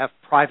companies that have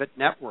private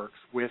networks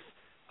with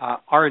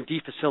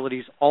R&D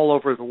facilities all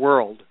over the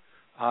world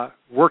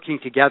working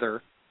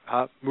together,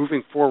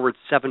 moving forward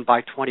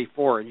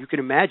 7x24. And you can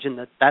imagine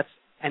that that's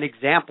an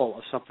example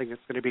of something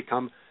that's going to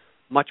become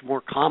much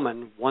more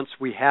common once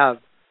we have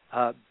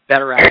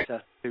better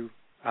access to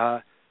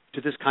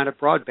this kind of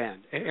broadband.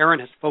 Erin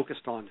has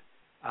focused on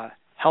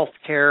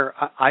healthcare.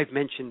 I've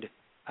mentioned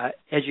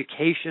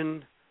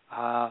education,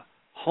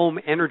 home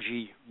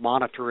energy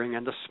monitoring,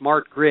 and the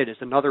smart grid is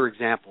another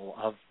example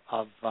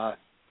of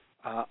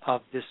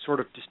this sort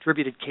of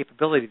distributed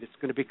capability that's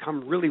going to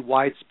become really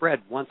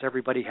widespread once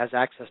everybody has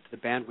access to the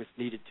bandwidth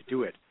needed to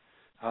do it.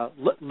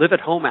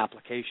 Live-at-home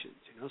applications.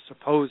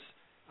 Suppose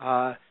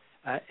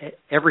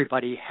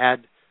everybody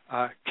had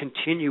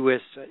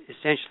continuous,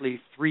 essentially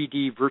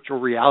 3D virtual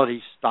reality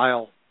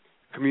style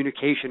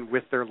communication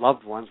with their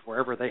loved ones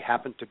wherever they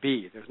happen to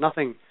be. There's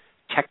nothing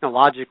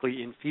technologically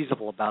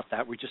infeasible about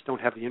that. We just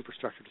don't have the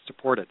infrastructure to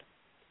support it.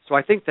 So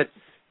I think that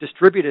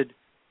distributed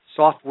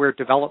software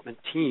development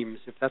teams,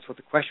 if that's what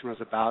the question was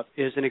about,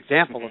 is an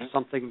example of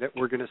something that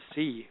we're going to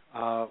see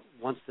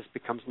once this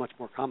becomes much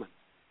more common.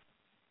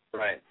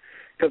 Right,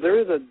 because there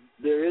is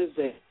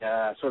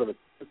a sort of a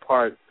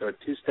two-part or a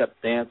two-step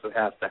dance that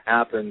has to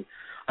happen.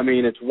 I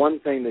mean, it's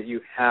one thing that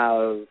you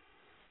have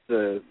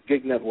the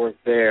gig network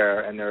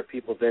there, and there are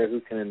people there who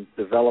can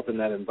develop in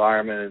that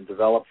environment and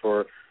develop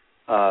for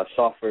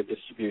software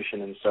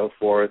distribution and so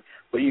forth.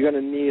 But you're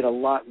going to need a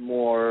lot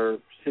more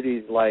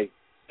cities like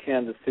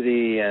Kansas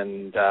City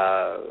and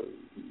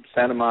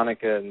Santa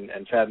Monica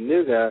and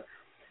Chattanooga,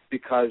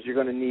 because you're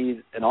going to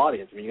need an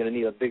audience. I mean, you're going to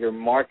need a bigger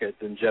market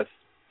than just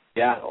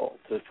Seattle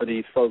for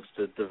these folks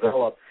to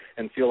develop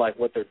and feel like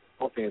what they're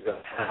developing is going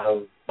to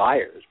have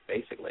buyers,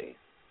 basically.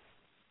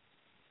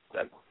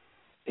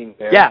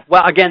 Yeah,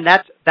 well, again,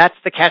 that's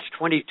the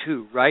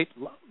catch-22, right?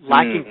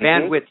 Lacking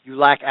bandwidth, you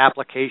lack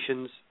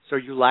applications, so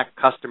you lack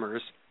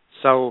customers.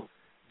 So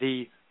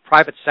the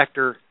private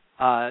sector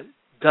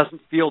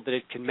doesn't feel that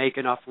it can make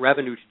enough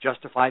revenue to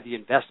justify the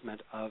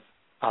investment of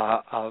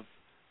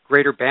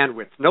greater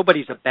bandwidth.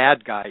 Nobody's a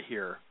bad guy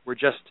here. We're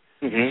just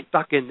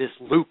stuck in this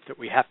loop that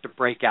we have to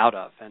break out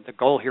of, and the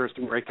goal here is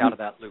to break out of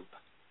that loop.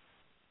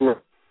 Sure.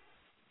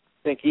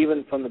 I think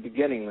even from the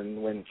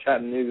beginning, when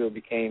Chattanooga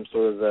became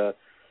sort of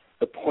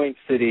the point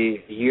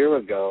city a year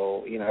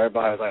ago,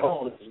 everybody was like,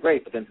 oh, this is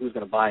great, but then who's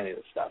going to buy any of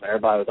this stuff? And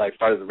everybody was like,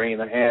 started wringing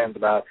their hands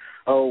about,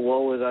 oh,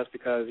 woe is us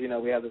because,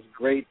 we have this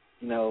great,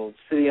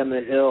 city on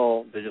the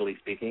hill, digitally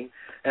speaking,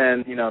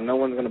 and, no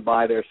one's going to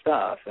buy their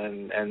stuff.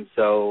 And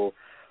so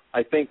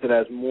I think that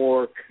as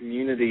more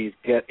communities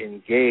get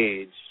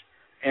engaged,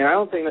 and I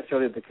don't think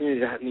necessarily that the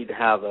communities need to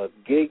have a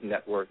gig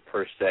network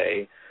per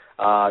se,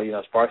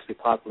 sparsely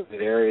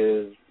populated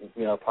areas,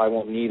 probably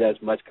won't need as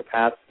much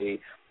capacity,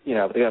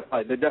 but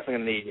they're definitely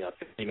going to need,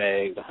 50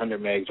 megs,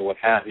 100 megs, or what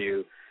have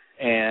you.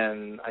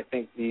 And I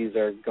think these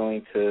are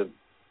going to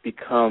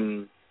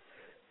become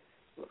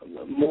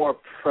more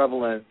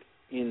prevalent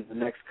in the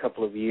next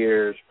couple of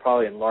years,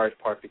 probably in large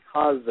part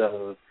because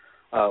of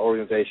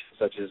organizations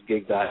such as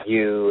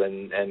Gig.U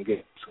and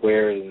Gigabit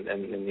Squared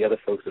and the other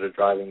folks that are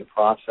driving the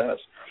process.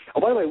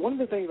 Oh, by the way, one of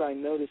the things I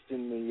noticed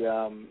in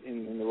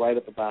the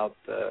write-up about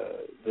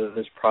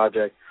this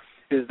project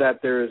is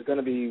that there is going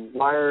to be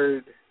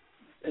wired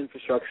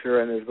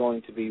infrastructure and there's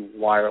going to be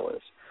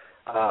wireless.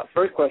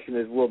 First question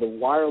is, will the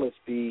wireless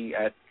be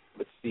at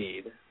what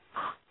speed?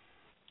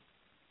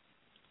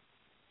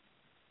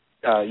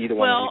 Either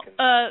one.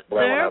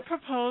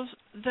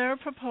 Their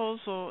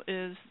proposal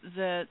is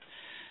that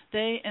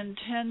they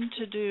intend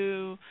to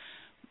do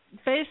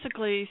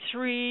basically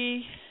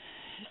three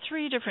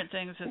different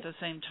things at the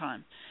same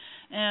time,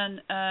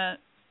 and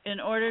in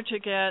order to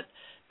get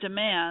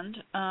demand,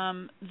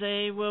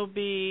 they will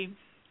be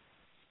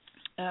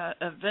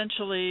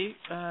eventually,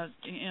 as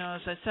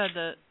I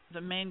said,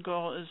 the main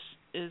goal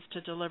is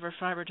to deliver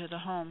fiber to the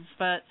home.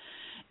 But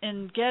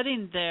in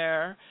getting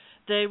there,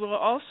 they will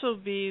also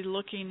be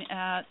looking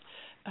at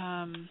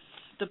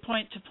the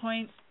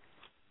point-to-point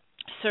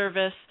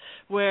service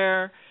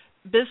where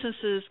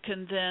businesses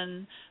can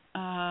then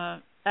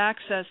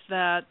access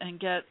that and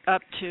get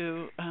up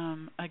to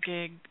a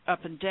gig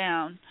up and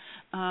down.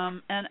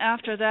 And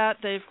after that,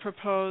 they've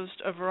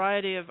proposed a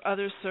variety of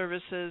other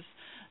services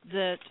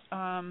that,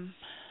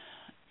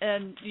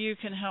 and you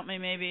can help me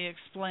maybe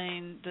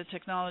explain the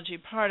technology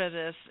part of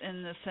this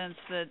in the sense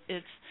that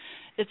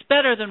it's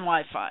better than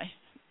Wi-Fi.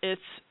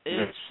 It's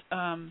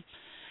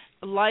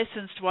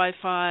licensed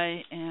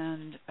Wi-Fi,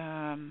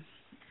 and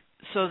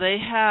so they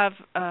have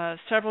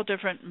several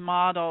different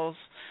models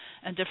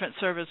and different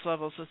service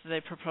levels that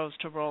they propose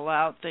to roll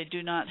out. They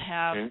do not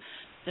have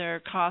their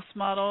cost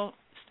model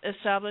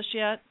established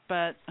yet,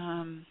 but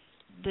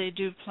they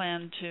do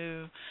plan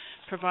to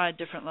provide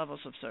different levels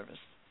of service.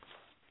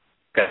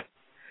 Okay.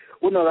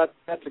 Well, no,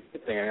 that's a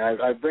good thing.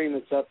 I bring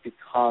this up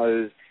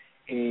because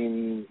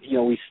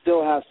we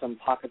still have some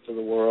pockets of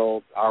the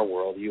world, our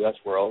world, the U.S.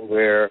 world,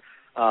 where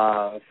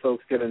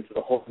folks get into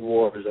the whole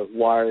wars of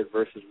wired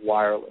versus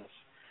wireless.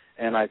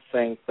 And I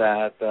think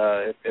that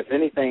if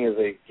anything is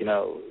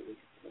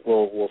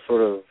will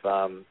sort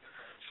of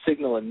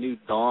signal a new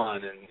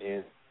dawn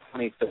in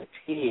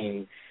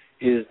 2013,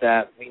 is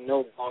that we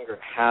no longer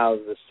have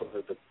this sort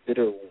of the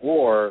bitter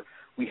war.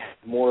 We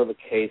have more of a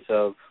case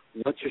of,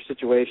 what's your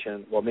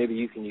situation? Well, maybe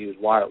you can use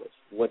wireless.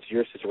 What's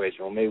your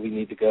situation? Well, maybe we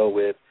need to go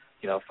with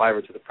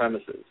fiber to the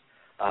premises.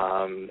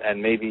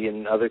 And maybe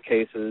in other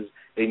cases,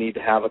 they need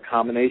to have a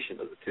combination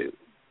of the two.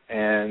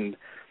 And,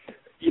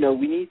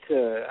 we need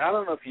to, I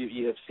don't know if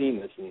you have seen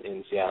this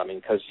in Seattle. I mean,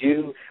 because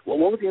what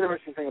was the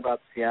interesting thing about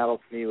Seattle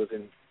to me was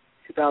in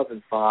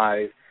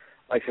 2005,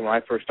 like when I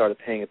first started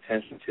paying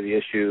attention to the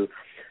issue,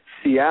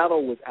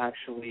 Seattle was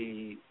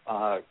actually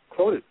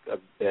quoted a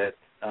bit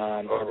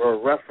or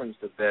referenced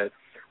a bit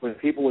when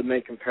people would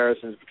make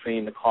comparisons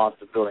between the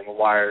cost of building a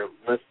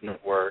wireless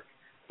network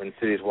when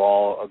cities were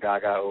all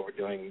gaga over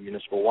doing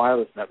municipal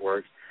wireless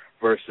networks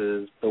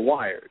versus the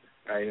wired,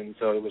 right? And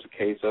so it was a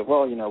case of,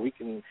 well, we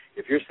can,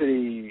 if your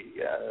city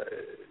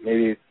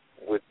maybe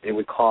it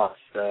would cost,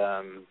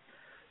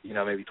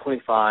 maybe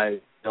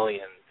 $25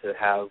 million to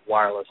have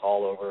wireless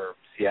all over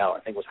Seattle, I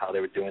think was how they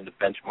were doing the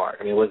benchmark.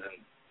 I mean, it wasn't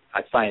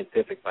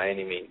scientific by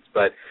any means,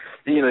 but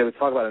they would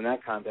talk about it in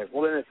that context.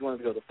 Well, then if you wanted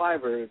to go to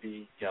fiber, it would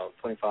be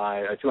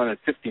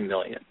 $250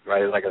 million,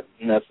 right? Like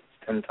that's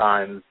 10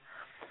 times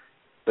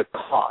the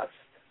cost,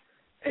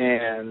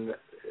 and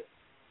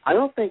I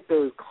don't think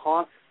those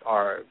costs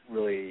are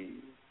really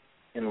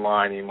in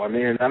line anymore. I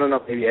mean, I don't know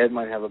if maybe Ed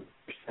might have a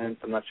percent.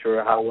 I'm not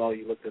sure how well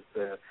you looked at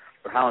or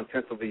how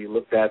intensively you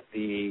looked at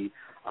the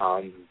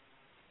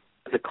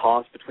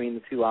cost between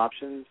the two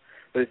options,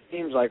 but it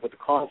seems like with the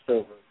cost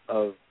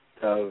of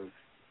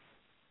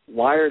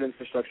wired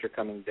infrastructure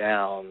coming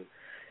down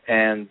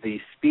and the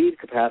speed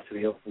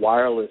capacity of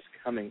wireless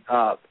coming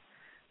up,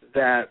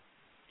 that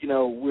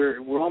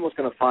we're almost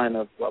going to find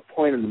a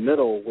point in the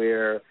middle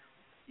where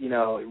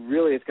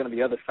really it's going to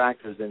be other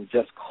factors than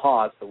just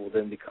cost that will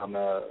then become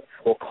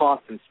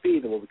cost and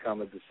speed that will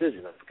become a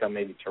decision. It'll become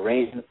maybe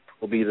terrain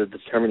will be the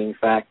determining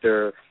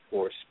factor,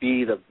 or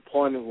speed of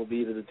deployment will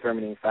be the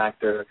determining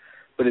factor.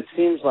 But it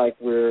seems like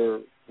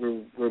we're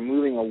we're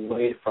moving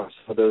away from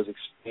some of those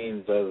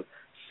extremes of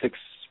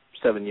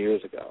 6-7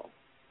 years ago.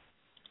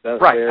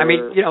 Right. Fair? I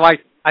mean,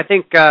 I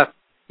think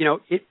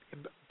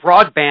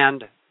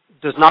broadband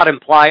does not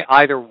imply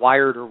either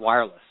wired or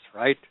wireless,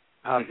 right?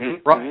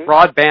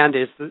 Broadband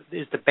is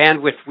the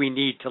bandwidth we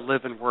need to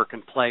live and work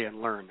and play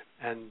and learn,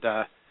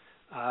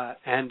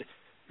 and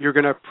you're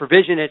going to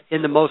provision it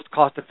in the most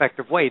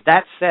cost-effective way.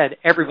 That said,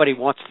 everybody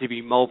wants to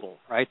be mobile,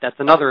 right? That's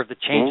another of the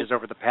changes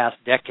over the past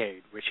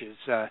decade, which is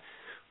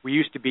we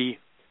used to be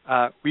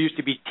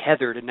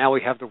tethered, and now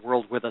we have the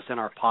world with us in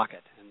our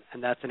pocket,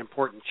 and that's an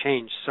important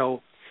change.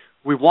 So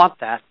we want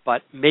that,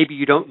 but maybe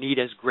you don't need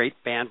as great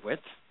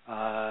bandwidth.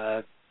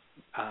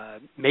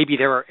 Maybe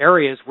there are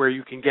areas where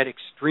you can get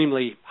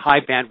extremely high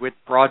bandwidth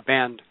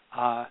broadband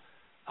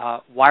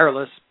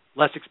wireless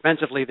less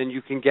expensively than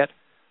you can get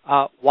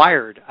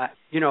wired.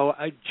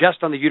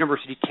 Just on the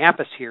university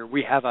campus here,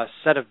 we have a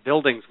set of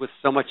buildings with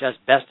so much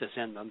asbestos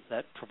in them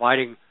that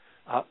providing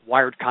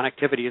wired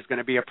connectivity is going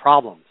to be a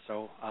problem.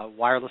 So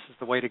wireless is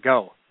the way to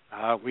go.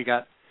 We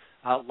got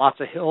lots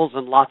of hills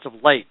and lots of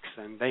lakes,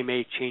 and they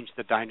may change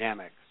the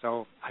dynamic.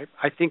 So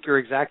I think you're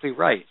exactly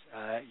right.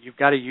 You've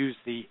got to use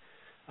the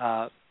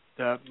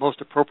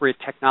most appropriate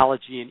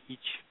technology in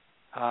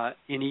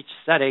each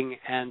setting,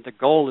 and the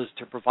goal is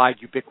to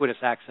provide ubiquitous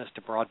access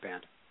to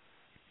broadband.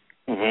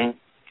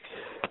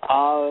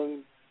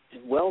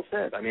 Well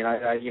said. I mean,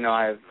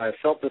 I've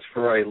felt this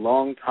for a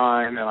long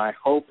time, and I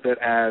hope that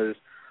as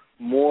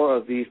more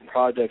of these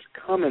projects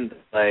come into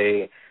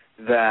play,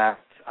 that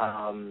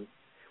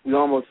we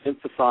almost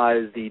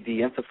emphasize the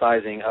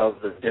de-emphasizing of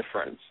the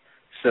difference,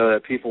 so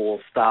that people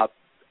will stop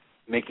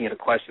making it a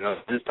question of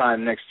this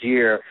time next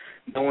year.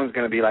 No one's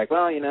going to be like,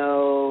 well,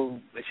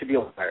 it should be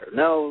wired.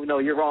 No,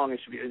 you're wrong.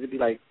 It'd be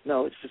like,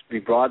 no, it's just be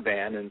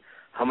broadband, and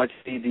how much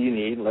speed do you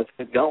need? And let's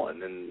get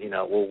going, and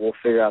we'll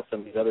figure out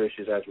some of these other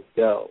issues as we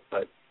go.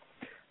 But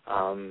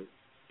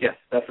yes,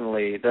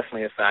 definitely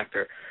a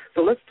factor.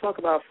 So let's talk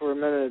about for a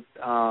minute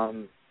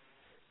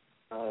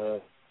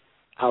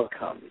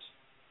outcomes.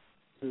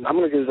 I'm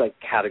going to give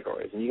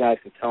categories, and you guys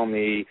can tell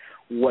me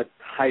what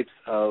types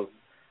of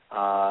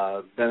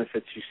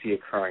benefits you see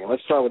occurring.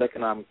 Let's start with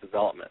economic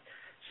development.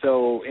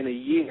 So in a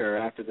year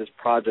after this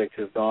project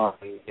has gone,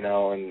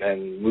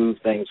 and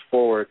moved things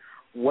forward,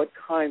 what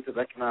kinds of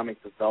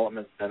economic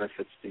development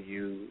benefits do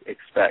you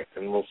expect?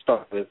 And we'll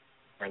start with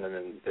Erin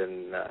and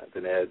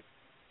then Ed.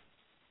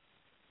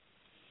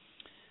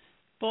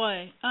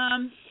 Boy,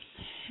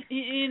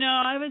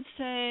 I would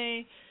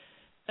say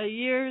a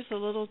year is a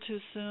little too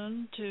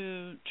soon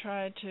to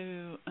try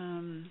to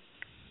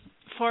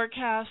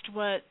forecast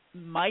what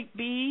might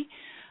be.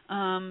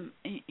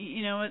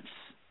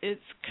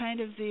 It's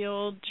kind of the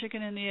old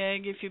chicken and the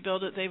egg, if you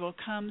build it, they will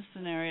come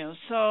scenario.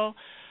 So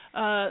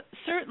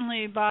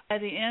certainly by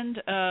the end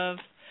of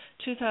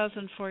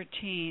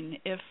 2014,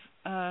 if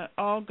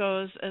all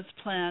goes as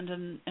planned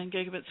and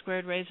Gigabit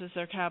Squared raises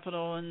their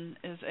capital and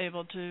is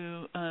able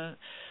to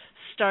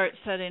start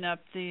setting up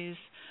these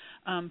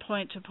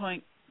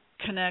point-to-point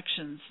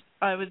connections,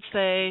 I would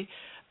say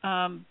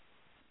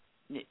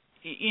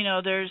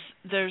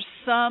there's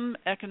some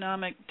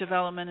economic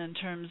development in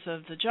terms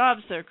of the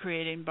jobs they're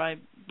creating by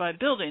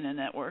building a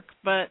network,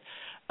 but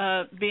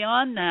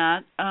beyond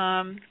that,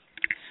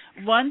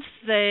 once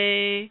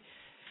they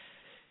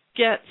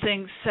get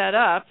things set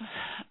up,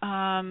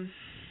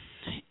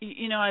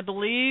 I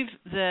believe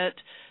that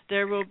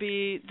there will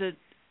be the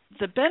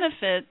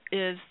benefit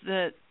is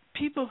that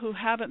people who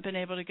haven't been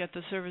able to get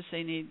the service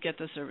they need get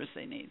the service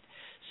they need.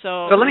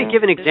 So let me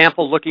give an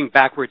example looking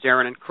backwards,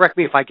 Erin, and correct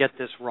me if I get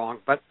this wrong,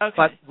 but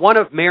one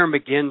of Mayor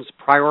McGinn's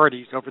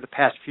priorities over the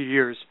past few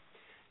years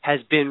has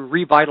been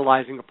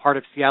revitalizing a part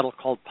of Seattle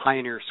called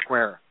Pioneer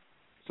Square.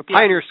 So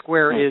Pioneer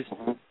Square is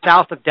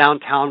south of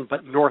downtown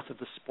but north of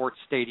the sports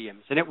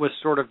stadiums, and it was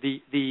sort of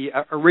the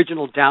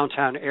original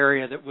downtown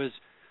area that was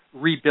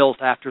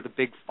rebuilt after the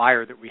big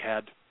fire that we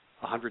had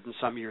 100 and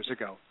some years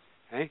ago.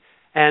 Okay?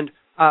 And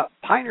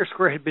Pioneer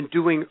Square had been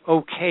doing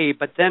okay,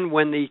 but then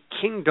when the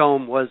King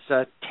Dome was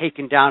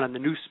taken down and the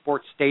new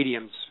sports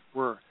stadiums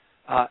were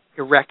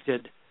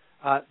erected,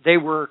 they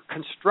were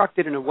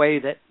constructed in a way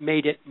that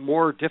made it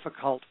more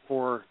difficult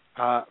for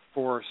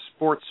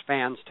sports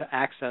fans to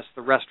access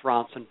the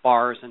restaurants and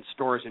bars and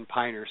stores in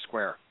Pioneer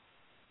Square,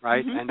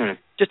 right? And it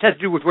just had to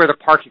do with where the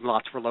parking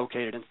lots were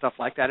located and stuff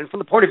like that. And from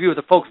the point of view of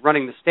the folks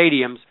running the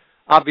stadiums,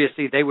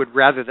 obviously they would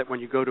rather that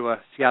when you go to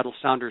a Seattle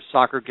Sounders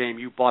soccer game,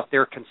 you bought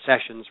their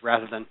concessions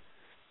rather than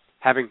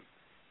having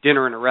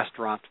dinner in a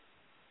restaurant.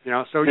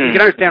 So you can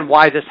understand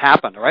why this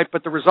happened, all right?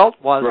 But the result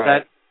was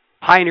that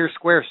Pioneer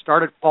Square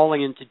started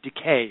falling into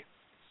decay.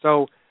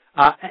 So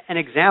an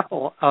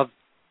example of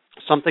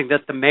something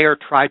that the mayor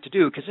tried to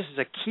do, because this is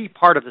a key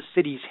part of the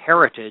city's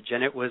heritage,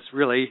 and it was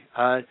really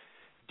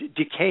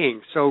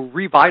decaying. So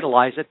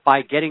revitalize it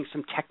by getting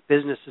some tech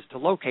businesses to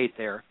locate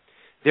there.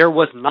 There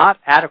was not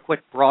adequate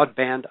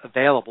broadband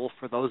available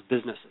for those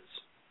businesses,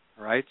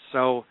 all right?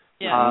 So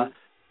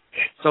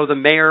so the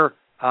mayor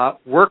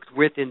worked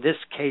with, in this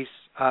case,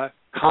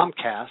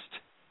 Comcast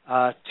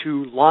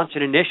to launch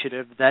an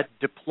initiative that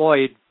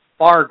deployed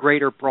far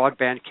greater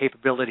broadband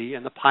capability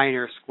in the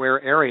Pioneer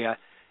Square area,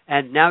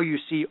 and now you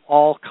see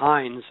all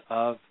kinds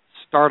of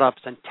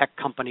startups and tech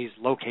companies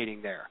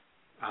locating there.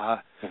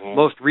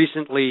 Most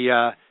recently,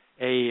 a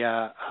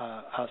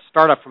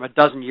startup from a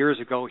dozen years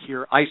ago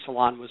here,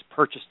 Isilon, was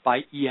purchased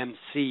by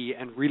EMC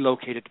and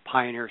relocated to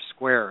Pioneer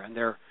Square, and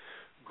they're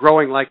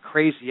growing like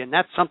crazy, and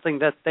that's something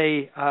that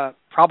they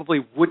probably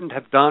wouldn't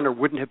have done or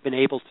wouldn't have been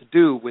able to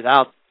do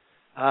without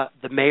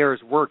the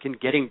mayor's work in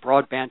getting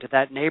broadband to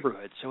that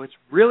neighborhood. So it's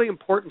really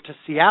important to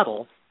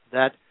Seattle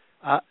that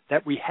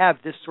we have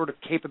this sort of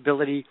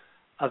capability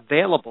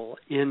available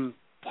in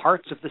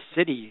parts of the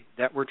city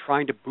that we're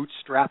trying to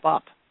bootstrap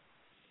up.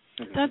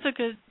 That's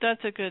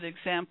a good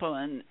example,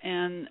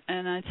 and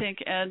I think,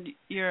 Ed,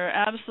 you're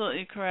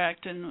absolutely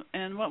correct.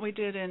 And what we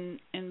did in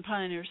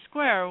Pioneer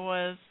Square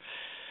was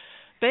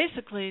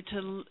basically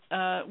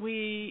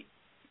we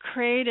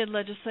created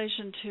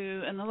legislation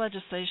and the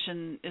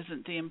legislation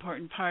isn't the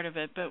important part of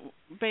it, but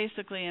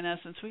basically, in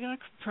essence, we got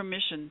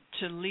permission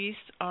to lease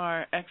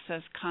our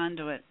excess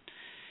conduit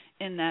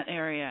in that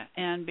area.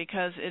 And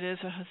because it is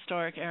a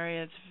historic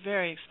area, it's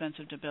very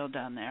expensive to build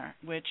down there,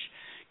 which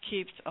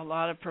keeps a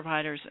lot of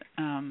providers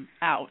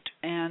out.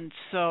 And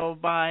so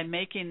by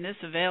making this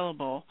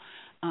available,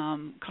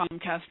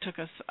 Comcast took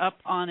us up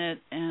on it,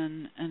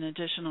 and an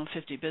additional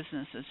 50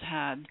 businesses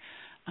had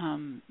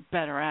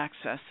better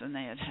access than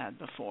they had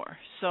before.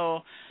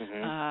 So,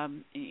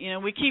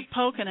 we keep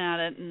poking at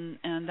it,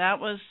 and that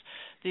was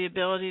the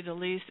ability to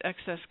lease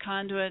excess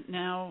conduit.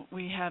 Now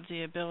we have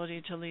the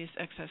ability to lease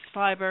excess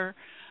fiber.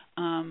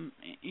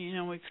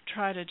 We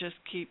try to just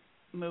keep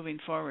moving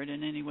forward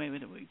in any way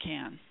that we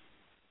can.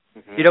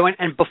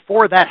 And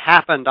before that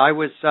happened, I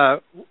was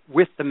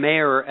with the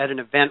mayor at an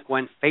event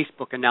when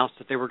Facebook announced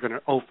that they were going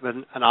to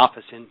open an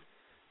office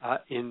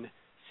in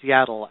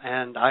Seattle,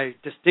 and I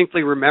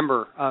distinctly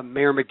remember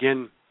Mayor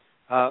McGinn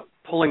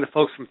pulling the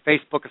folks from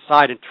Facebook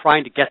aside and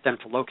trying to get them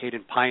to locate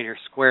in Pioneer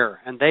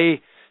Square, and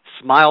they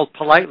smiled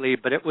politely,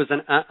 but it was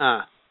an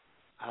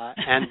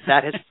and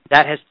that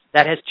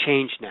has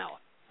changed now.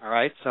 All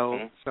right,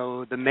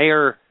 so the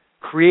mayor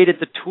created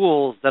the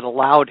tools that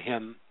allowed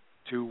him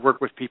to work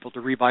with people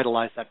to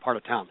revitalize that part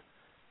of town.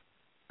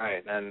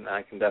 Right, and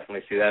I can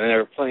definitely see that. And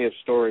there are plenty of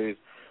stories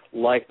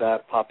like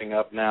that popping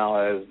up now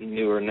as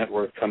newer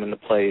networks come into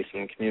place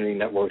and community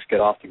networks get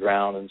off the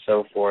ground and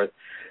so forth.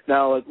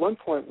 Now, at one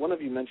point, one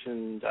of you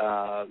mentioned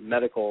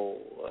medical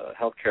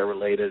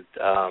healthcare-related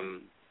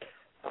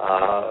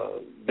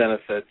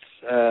benefits.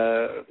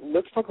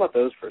 Let's talk about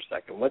those for a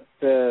second.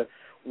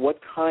 What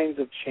kinds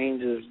of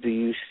changes do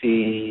you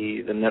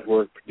see the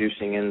network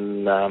producing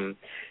in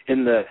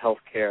the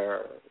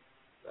healthcare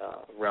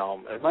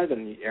realm? It might have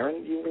been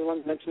Erin, you were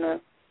want to mention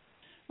that?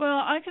 Well,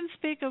 I can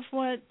speak of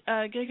what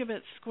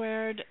Gigabit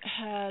Squared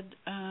had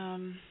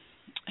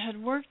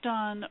worked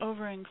on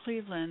over in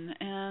Cleveland,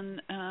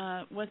 and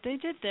what they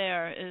did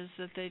there is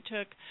that they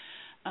took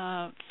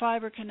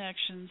fiber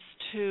connections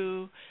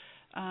to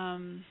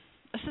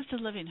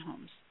assisted living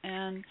homes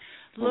and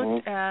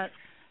looked at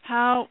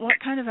what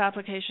kind of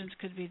applications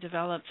could be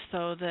developed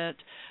so that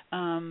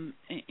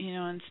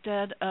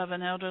instead of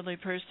an elderly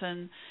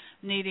person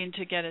needing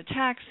to get a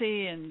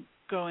taxi and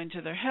going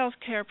to their health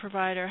care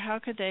provider, how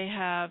could they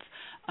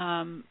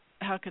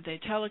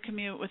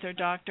telecommute with their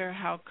doctor?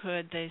 How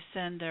could they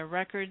send their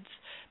records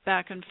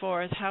back and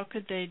forth? How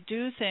could they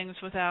do things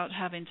without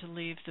having to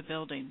leave the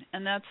building?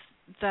 And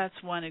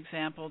that's one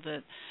example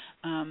that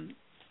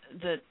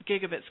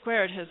Gigabit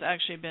Squared has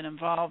actually been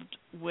involved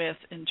with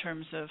in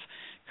terms of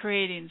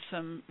creating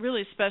some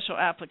really special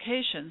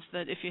applications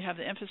that, if you have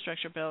the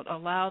infrastructure built,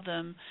 allow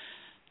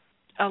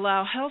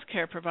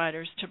healthcare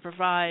providers to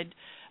provide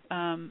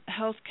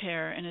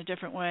healthcare in a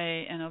different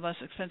way and a less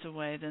expensive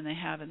way than they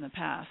have in the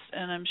past.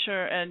 And I'm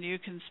sure, Ed, you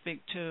can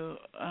speak to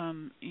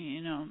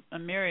a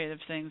myriad of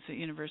things that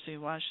University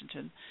of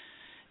Washington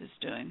is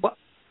doing. Well,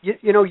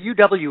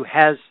 UW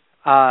has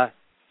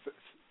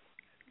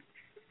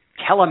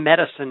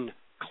telemedicine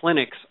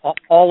clinics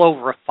all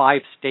over a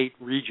 5-state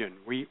region.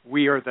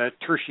 We are the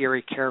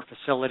tertiary care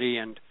facility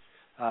and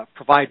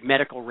provide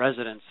medical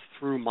residence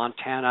through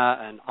Montana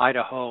and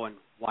Idaho and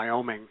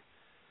Wyoming,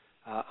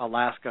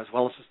 Alaska, as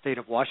well as the state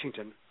of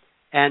Washington.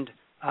 And,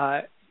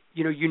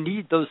 you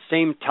need those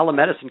same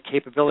telemedicine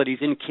capabilities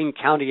in King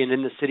County and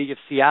in the city of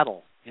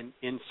Seattle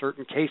in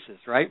certain cases,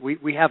 right?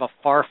 We have a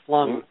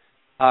far-flung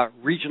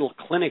regional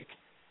clinic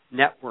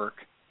network,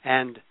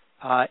 and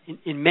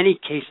in many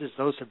cases,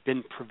 those have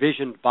been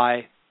provisioned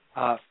by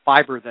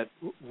fiber that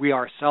we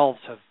ourselves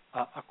have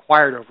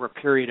acquired over a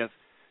period of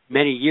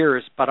many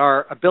years, but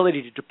our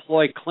ability to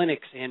deploy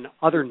clinics in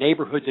other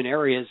neighborhoods and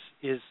areas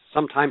is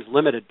sometimes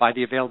limited by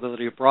the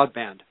availability of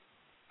broadband.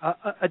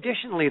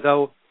 Additionally,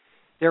 though,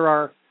 there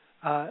are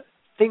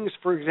things,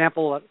 for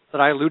example, that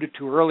I alluded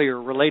to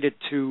earlier related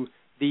to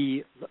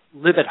the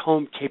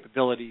live-at-home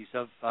capabilities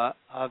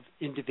of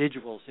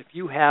individuals. If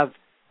you have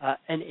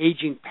an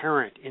aging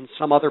parent in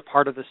some other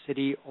part of the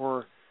city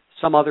or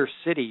some other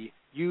city,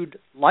 you'd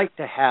like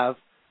to have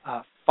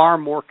far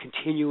more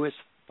continuous,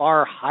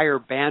 far higher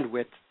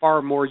bandwidth,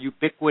 far more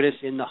ubiquitous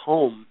in the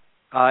home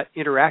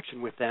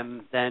interaction with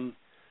them than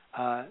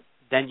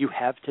you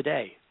have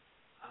today.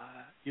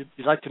 You'd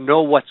like to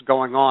know what's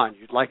going on.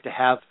 You'd like to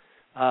have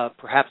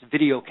perhaps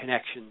video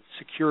connections,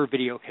 secure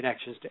video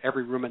connections to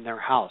every room in their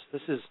house.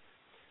 This is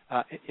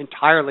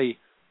entirely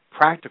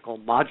practical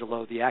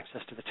modulo the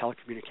access to the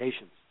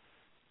telecommunications.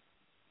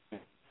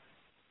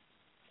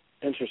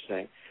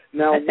 Interesting.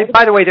 Now, and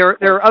by the way, there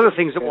are other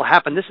things that will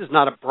happen. This is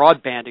not a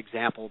broadband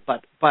example,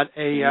 but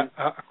a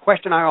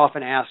question I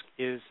often ask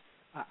is,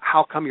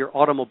 how come your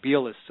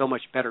automobile is so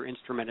much better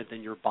instrumented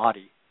than your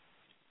body?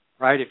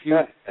 Right? If you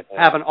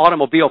have an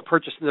automobile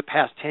purchased in the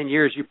past 10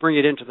 years, you bring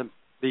it into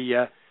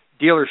the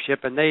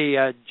dealership, and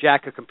they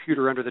jack a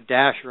computer under the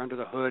dash or under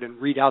the hood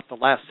and read out the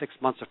last 6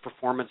 months of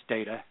performance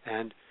data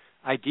and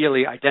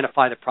ideally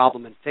identify the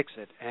problem and fix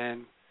it.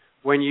 And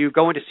when you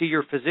go in to see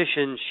your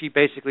physician, she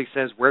basically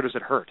says, "Where does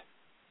it hurt?"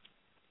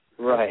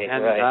 Right,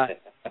 and,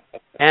 right.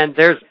 And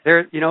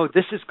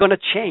this is going to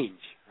change,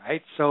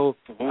 right? So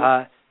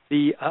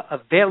the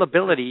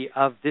availability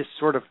of this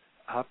sort of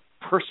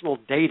personal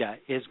data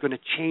is going to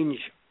change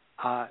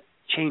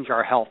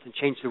our health and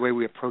change the way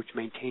we approach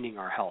maintaining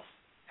our health.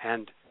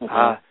 And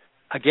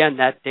again,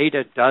 that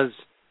data does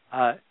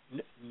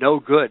no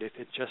good if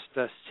it just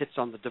sits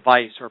on the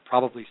device or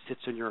probably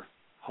sits in your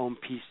home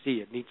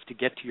PC. It needs to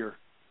get to your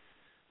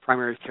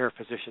primary care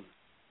physician.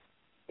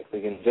 If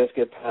we can just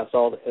get past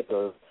all the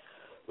HIPAA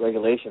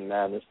regulation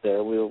madness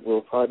there,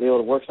 we'll probably be able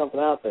to work something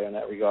out there in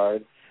that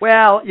regard.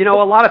 Well,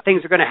 a lot of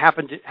things are going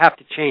to have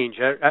to change.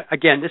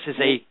 Again, this is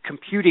a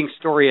computing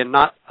story and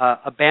not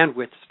a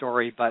bandwidth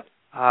story, but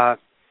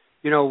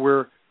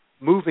we're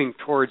moving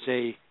towards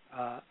a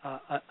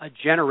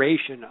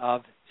generation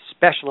of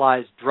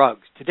specialized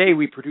drugs. Today,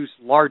 we produce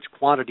large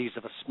quantities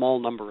of a small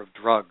number of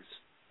drugs,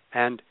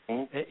 and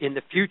in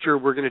the future,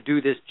 we're going to do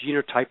this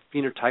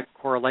genotype-phenotype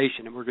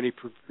correlation, and we're going to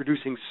be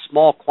producing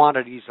small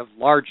quantities of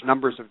large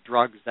numbers of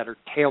drugs that are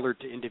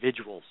tailored to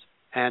individuals,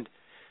 and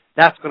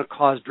that's going to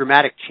cause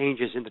dramatic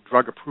changes in the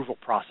drug approval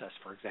process,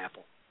 for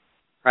example.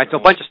 Right? So a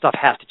bunch of stuff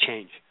has to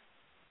change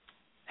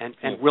and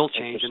will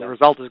change, and the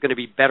result is going to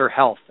be better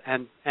health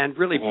and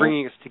really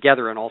bringing us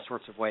together in all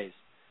sorts of ways.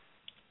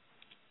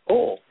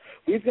 Cool.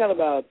 We've got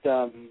about,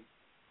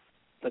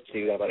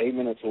 we've got about 8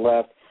 minutes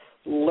left.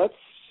 Let's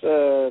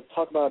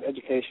talk about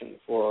education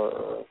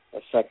for a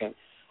second.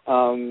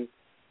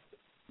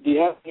 Do you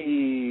have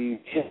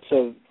any hints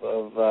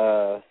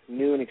of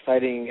new and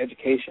exciting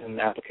education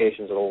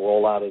applications that will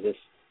roll out of this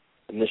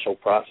initial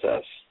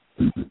process?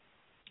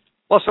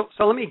 Well,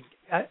 so let me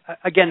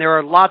again. There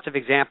are lots of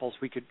examples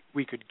we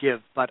could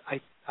give, but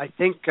I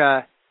think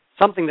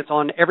something that's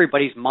on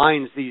everybody's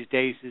minds these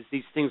days is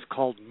these things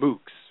called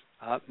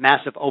MOOCs,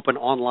 massive open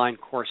online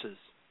courses,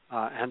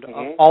 and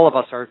all of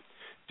us are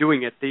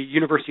doing it. The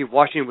University of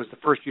Washington was the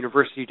first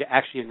university to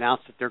actually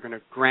announce that they're going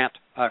to grant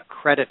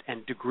credit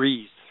and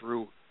degrees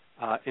through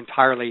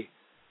entirely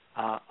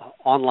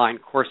online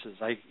courses.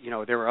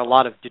 There were a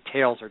lot of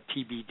details or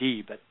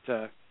TBD, but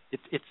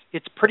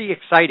it's pretty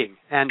exciting.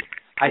 And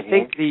I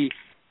think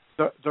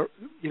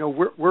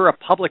we're a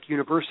public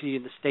university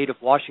in the state of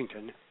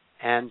Washington,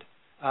 and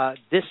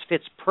this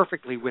fits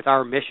perfectly with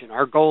our mission.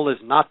 Our goal is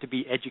not to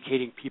be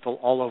educating people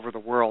all over the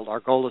world. Our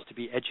goal is to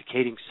be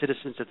educating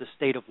citizens of the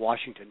state of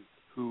Washington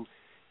who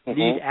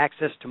need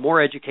access to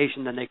more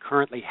education than they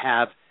currently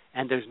have,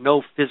 and there's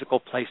no physical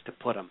place to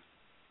put them.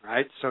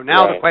 Right? So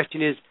now the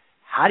question is,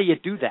 how do you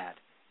do that?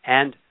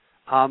 And,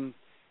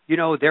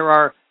 there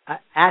are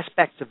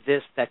aspects of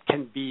this that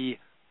can be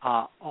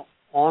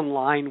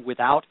online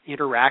without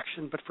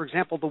interaction. But, for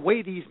example, the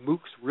way these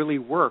MOOCs really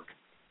work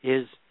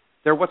is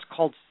they're what's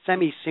called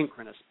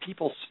semi-synchronous.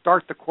 People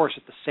start the course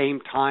at the same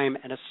time,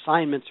 and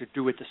assignments are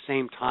due at the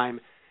same time.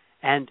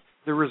 And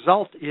the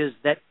result is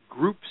that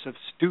groups of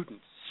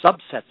students,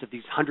 subsets of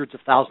these hundreds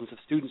of thousands of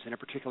students in a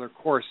particular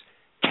course,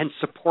 can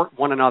support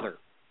one another.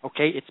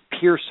 Okay, it's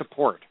peer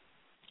support,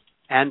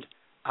 and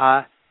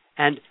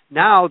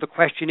now the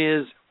question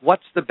is,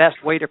 what's the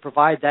best way to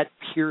provide that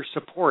peer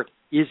support?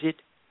 Is it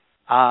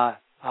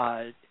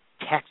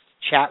text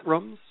chat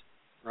rooms,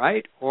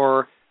 right?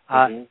 Or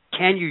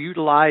can you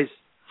utilize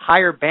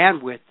higher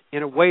bandwidth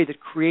in a way that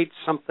creates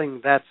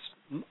something that's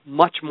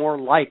much more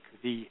like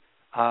the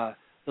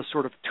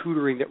sort of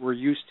tutoring that we're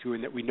used to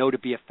and that we know to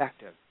be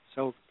effective?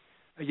 So,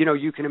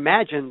 you can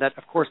imagine that,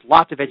 of course,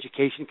 lots of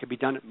education can be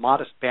done at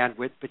modest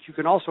bandwidth, but you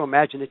can also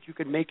imagine that you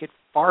can make it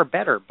far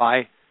better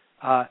by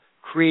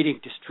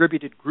creating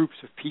distributed groups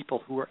of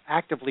people who are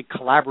actively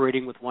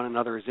collaborating with one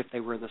another as if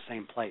they were in the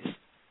same place.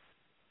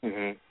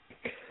 I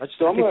just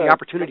think the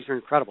opportunities are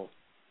incredible.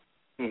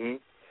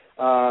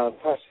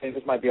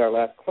 This might be our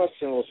last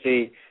question. We'll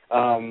see.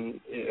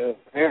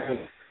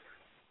 Erin,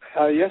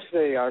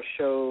 yesterday our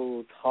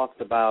show talked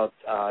about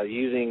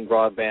using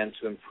broadband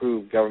to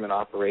improve government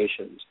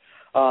operations.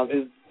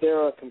 Is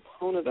there a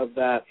component of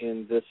that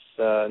in this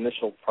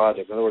initial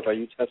project? In other words, are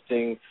you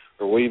testing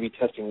or will you be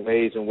testing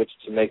ways in which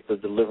to make the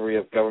delivery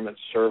of government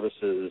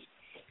services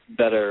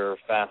better,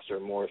 faster,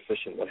 more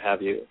efficient, what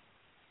have you?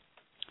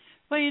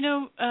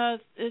 Well,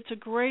 it's a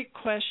great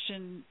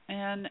question,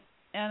 and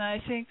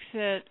I think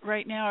that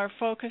right now our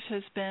focus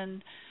has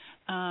been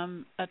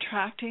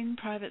attracting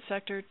private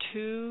sector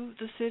to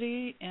the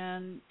city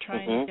and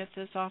trying to get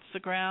this off the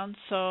ground.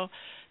 So,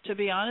 to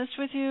be honest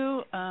with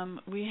you,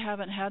 we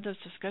haven't had those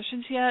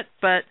discussions yet,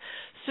 but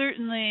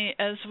certainly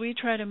as we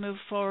try to move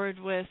forward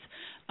with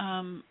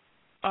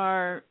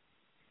our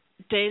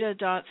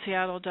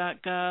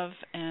data.seattle.gov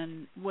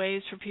and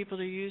ways for people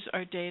to use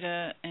our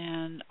data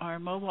and our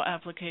mobile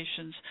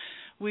applications,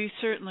 we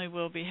certainly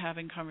will be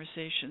having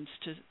conversations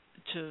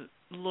to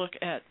look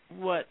at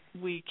what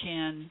we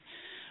can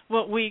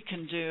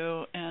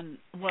do and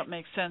what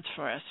makes sense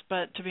for us.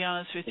 But to be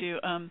honest with you,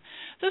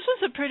 this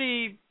was a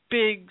pretty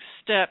big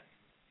step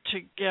to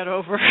get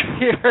over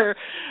here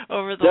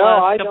over the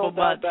last couple of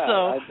months.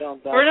 So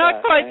we're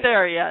not quite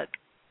there yet.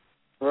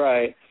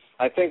 Right.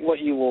 I think what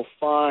you will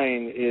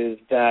find is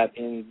that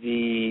in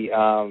the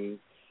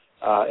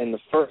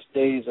first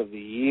days of the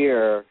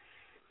year,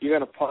 you're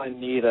going to probably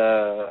need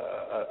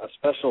a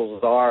special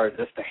czar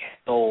just to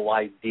handle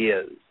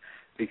ideas,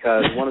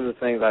 because one of the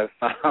things I've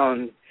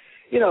found,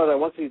 that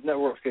once these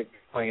networks get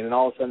going, and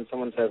all of a sudden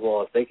someone says,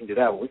 well, if they can do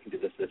that, well, we can do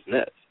this, this, and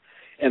this.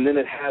 And then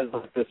it has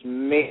this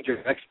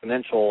major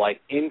exponential,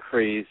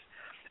 increase.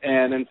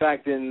 And, in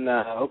fact, in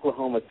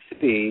Oklahoma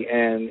City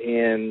and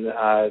in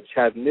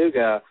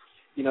Chattanooga,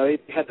 they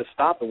had to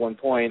stop at one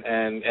point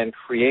and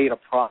create a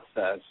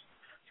process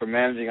for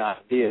managing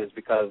ideas,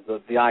 because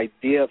the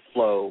idea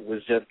flow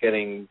was just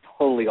getting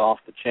totally off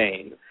the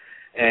chain.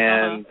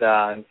 And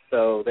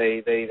so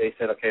they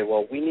said, okay,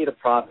 well, we need a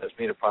process.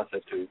 We need a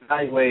process to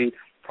evaluate,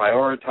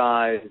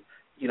 prioritize,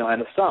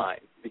 and assign,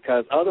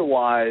 because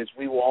otherwise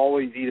we will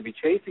always either be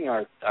chasing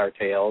our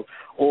tails,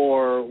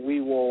 or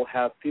we will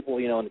have people,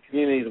 in the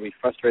communities will be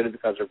frustrated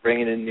because they're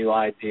bringing in new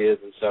ideas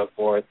and so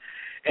forth.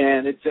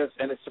 And it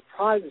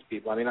surprises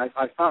people. I mean, I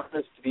found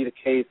this to be the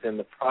case in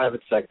the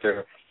private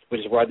sector,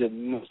 which is where I did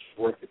most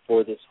work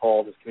before this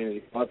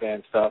community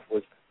broadband stuff,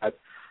 was that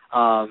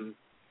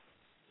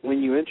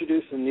when you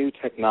introduce a new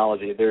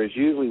technology, there's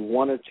usually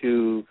one or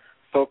two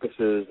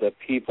focuses that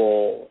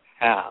people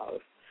have.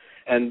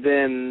 And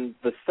then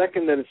the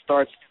second that it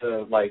starts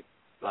to,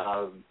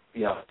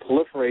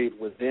 proliferate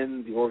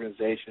within the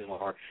organization,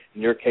 or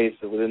in your case,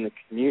 within the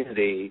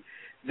community,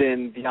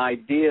 then the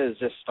ideas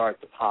just start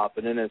to pop.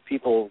 And then as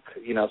people,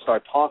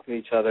 start talking to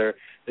each other,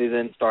 they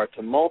then start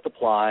to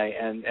multiply.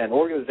 And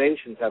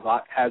organizations have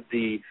had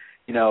the,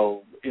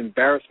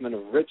 embarrassment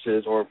of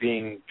riches, or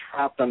being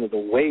trapped under the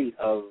weight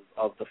of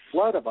the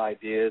flood of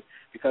ideas,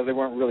 because they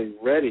weren't really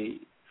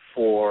ready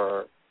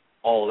for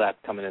all of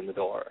that coming in the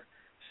door.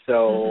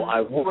 So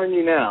I warn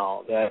you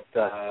now that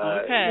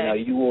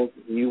you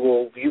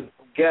will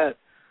get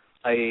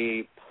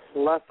a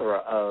plethora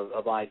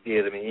of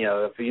ideas. I mean,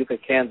 if you look at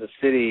Kansas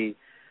City,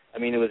 I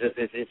mean,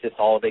 it's just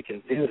all they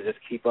can do to just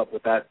keep up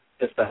with that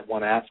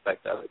one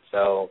aspect of it.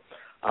 So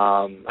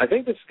I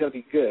think this is going to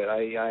be good.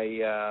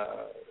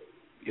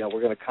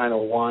 We're going to kind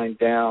of wind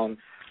down.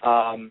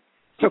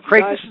 So,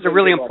 Craig, this is a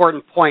really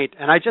important point,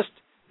 and I just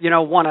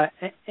want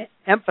to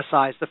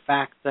emphasize the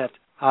fact that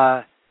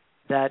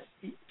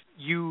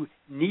you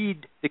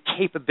need the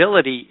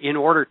capability in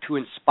order to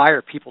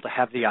inspire people to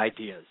have the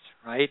ideas,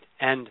 right?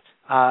 And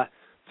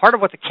part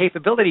of what the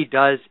capability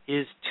does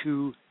is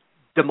to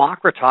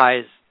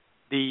democratize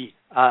the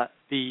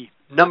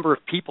number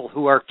of people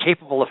who are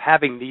capable of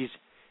having these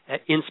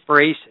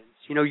inspirations.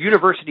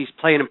 Universities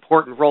play an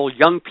important role.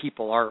 Young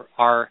people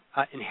are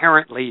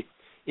inherently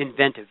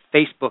inventive.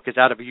 Facebook is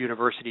out of a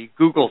university.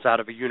 Google's out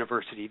of a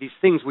university. These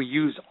things we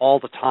use all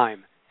the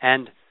time,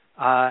 and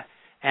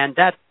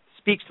that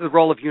speaks to the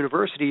role of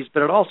universities,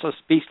 but it also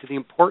speaks to the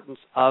importance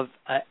of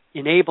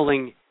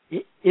enabling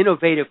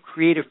innovative,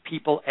 creative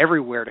people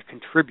everywhere to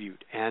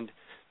contribute. And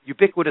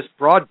ubiquitous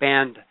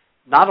broadband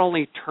not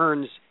only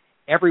turns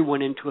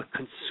everyone into a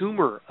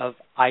consumer of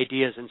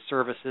ideas and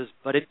services,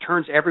 but it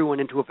turns everyone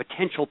into a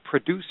potential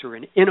producer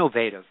and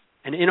innovator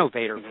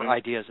for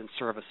ideas and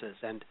services.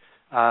 And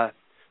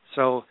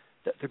so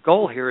the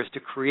goal here is to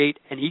create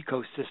an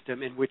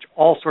ecosystem in which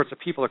all sorts of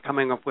people are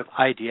coming up with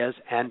ideas,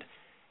 and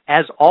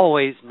as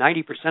always,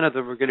 90% of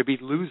them are going to be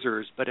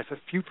losers, but if a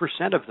few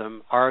percent of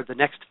them are the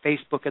next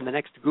Facebook and the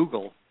next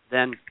Google,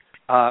 then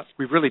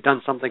we've really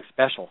done something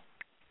special.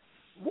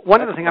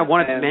 One other thing I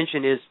wanted to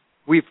mention is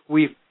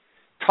we've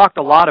talked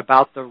a lot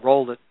about the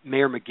role that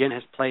Mayor McGinn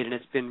has played, and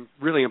it's been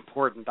really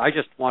important. I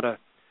just want to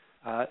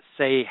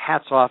say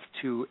hats off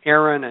to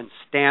Erin and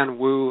Stan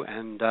Wu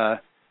and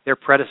their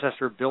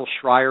predecessor, Bill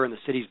Schreier, in the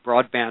city's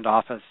broadband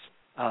office.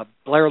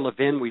 Blair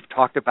Levin, we've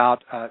talked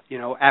about,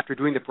 after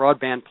doing the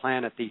broadband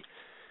plan at the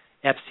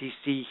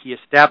FCC, he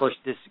established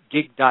this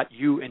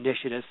Gig.U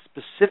initiative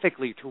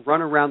specifically to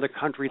run around the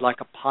country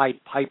like a Pied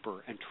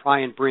Piper and try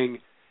and bring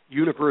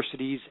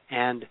universities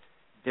and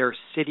their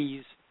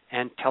cities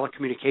and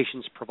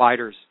telecommunications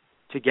providers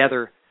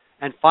together.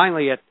 And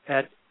finally, at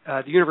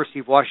the University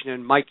of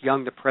Washington, Mike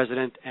Young, the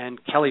president, and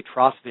Kelly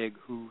Trosvig,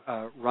 who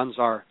runs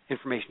our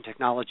information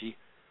technology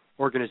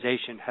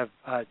organization have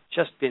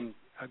just been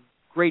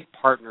great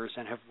partners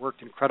and have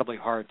worked incredibly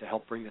hard to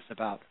help bring this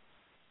about.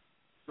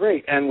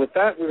 Great. And with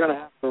that, we're going to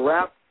have to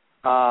wrap.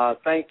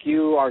 Thank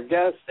you, our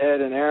guests,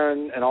 Ed and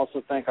Erin, and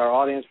also thank our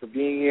audience for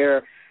being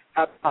here.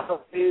 Happy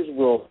holidays.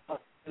 We'll see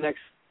you next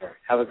year.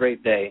 Have a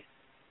great day.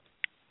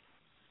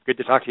 Good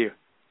to talk to you.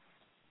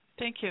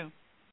 Thank you.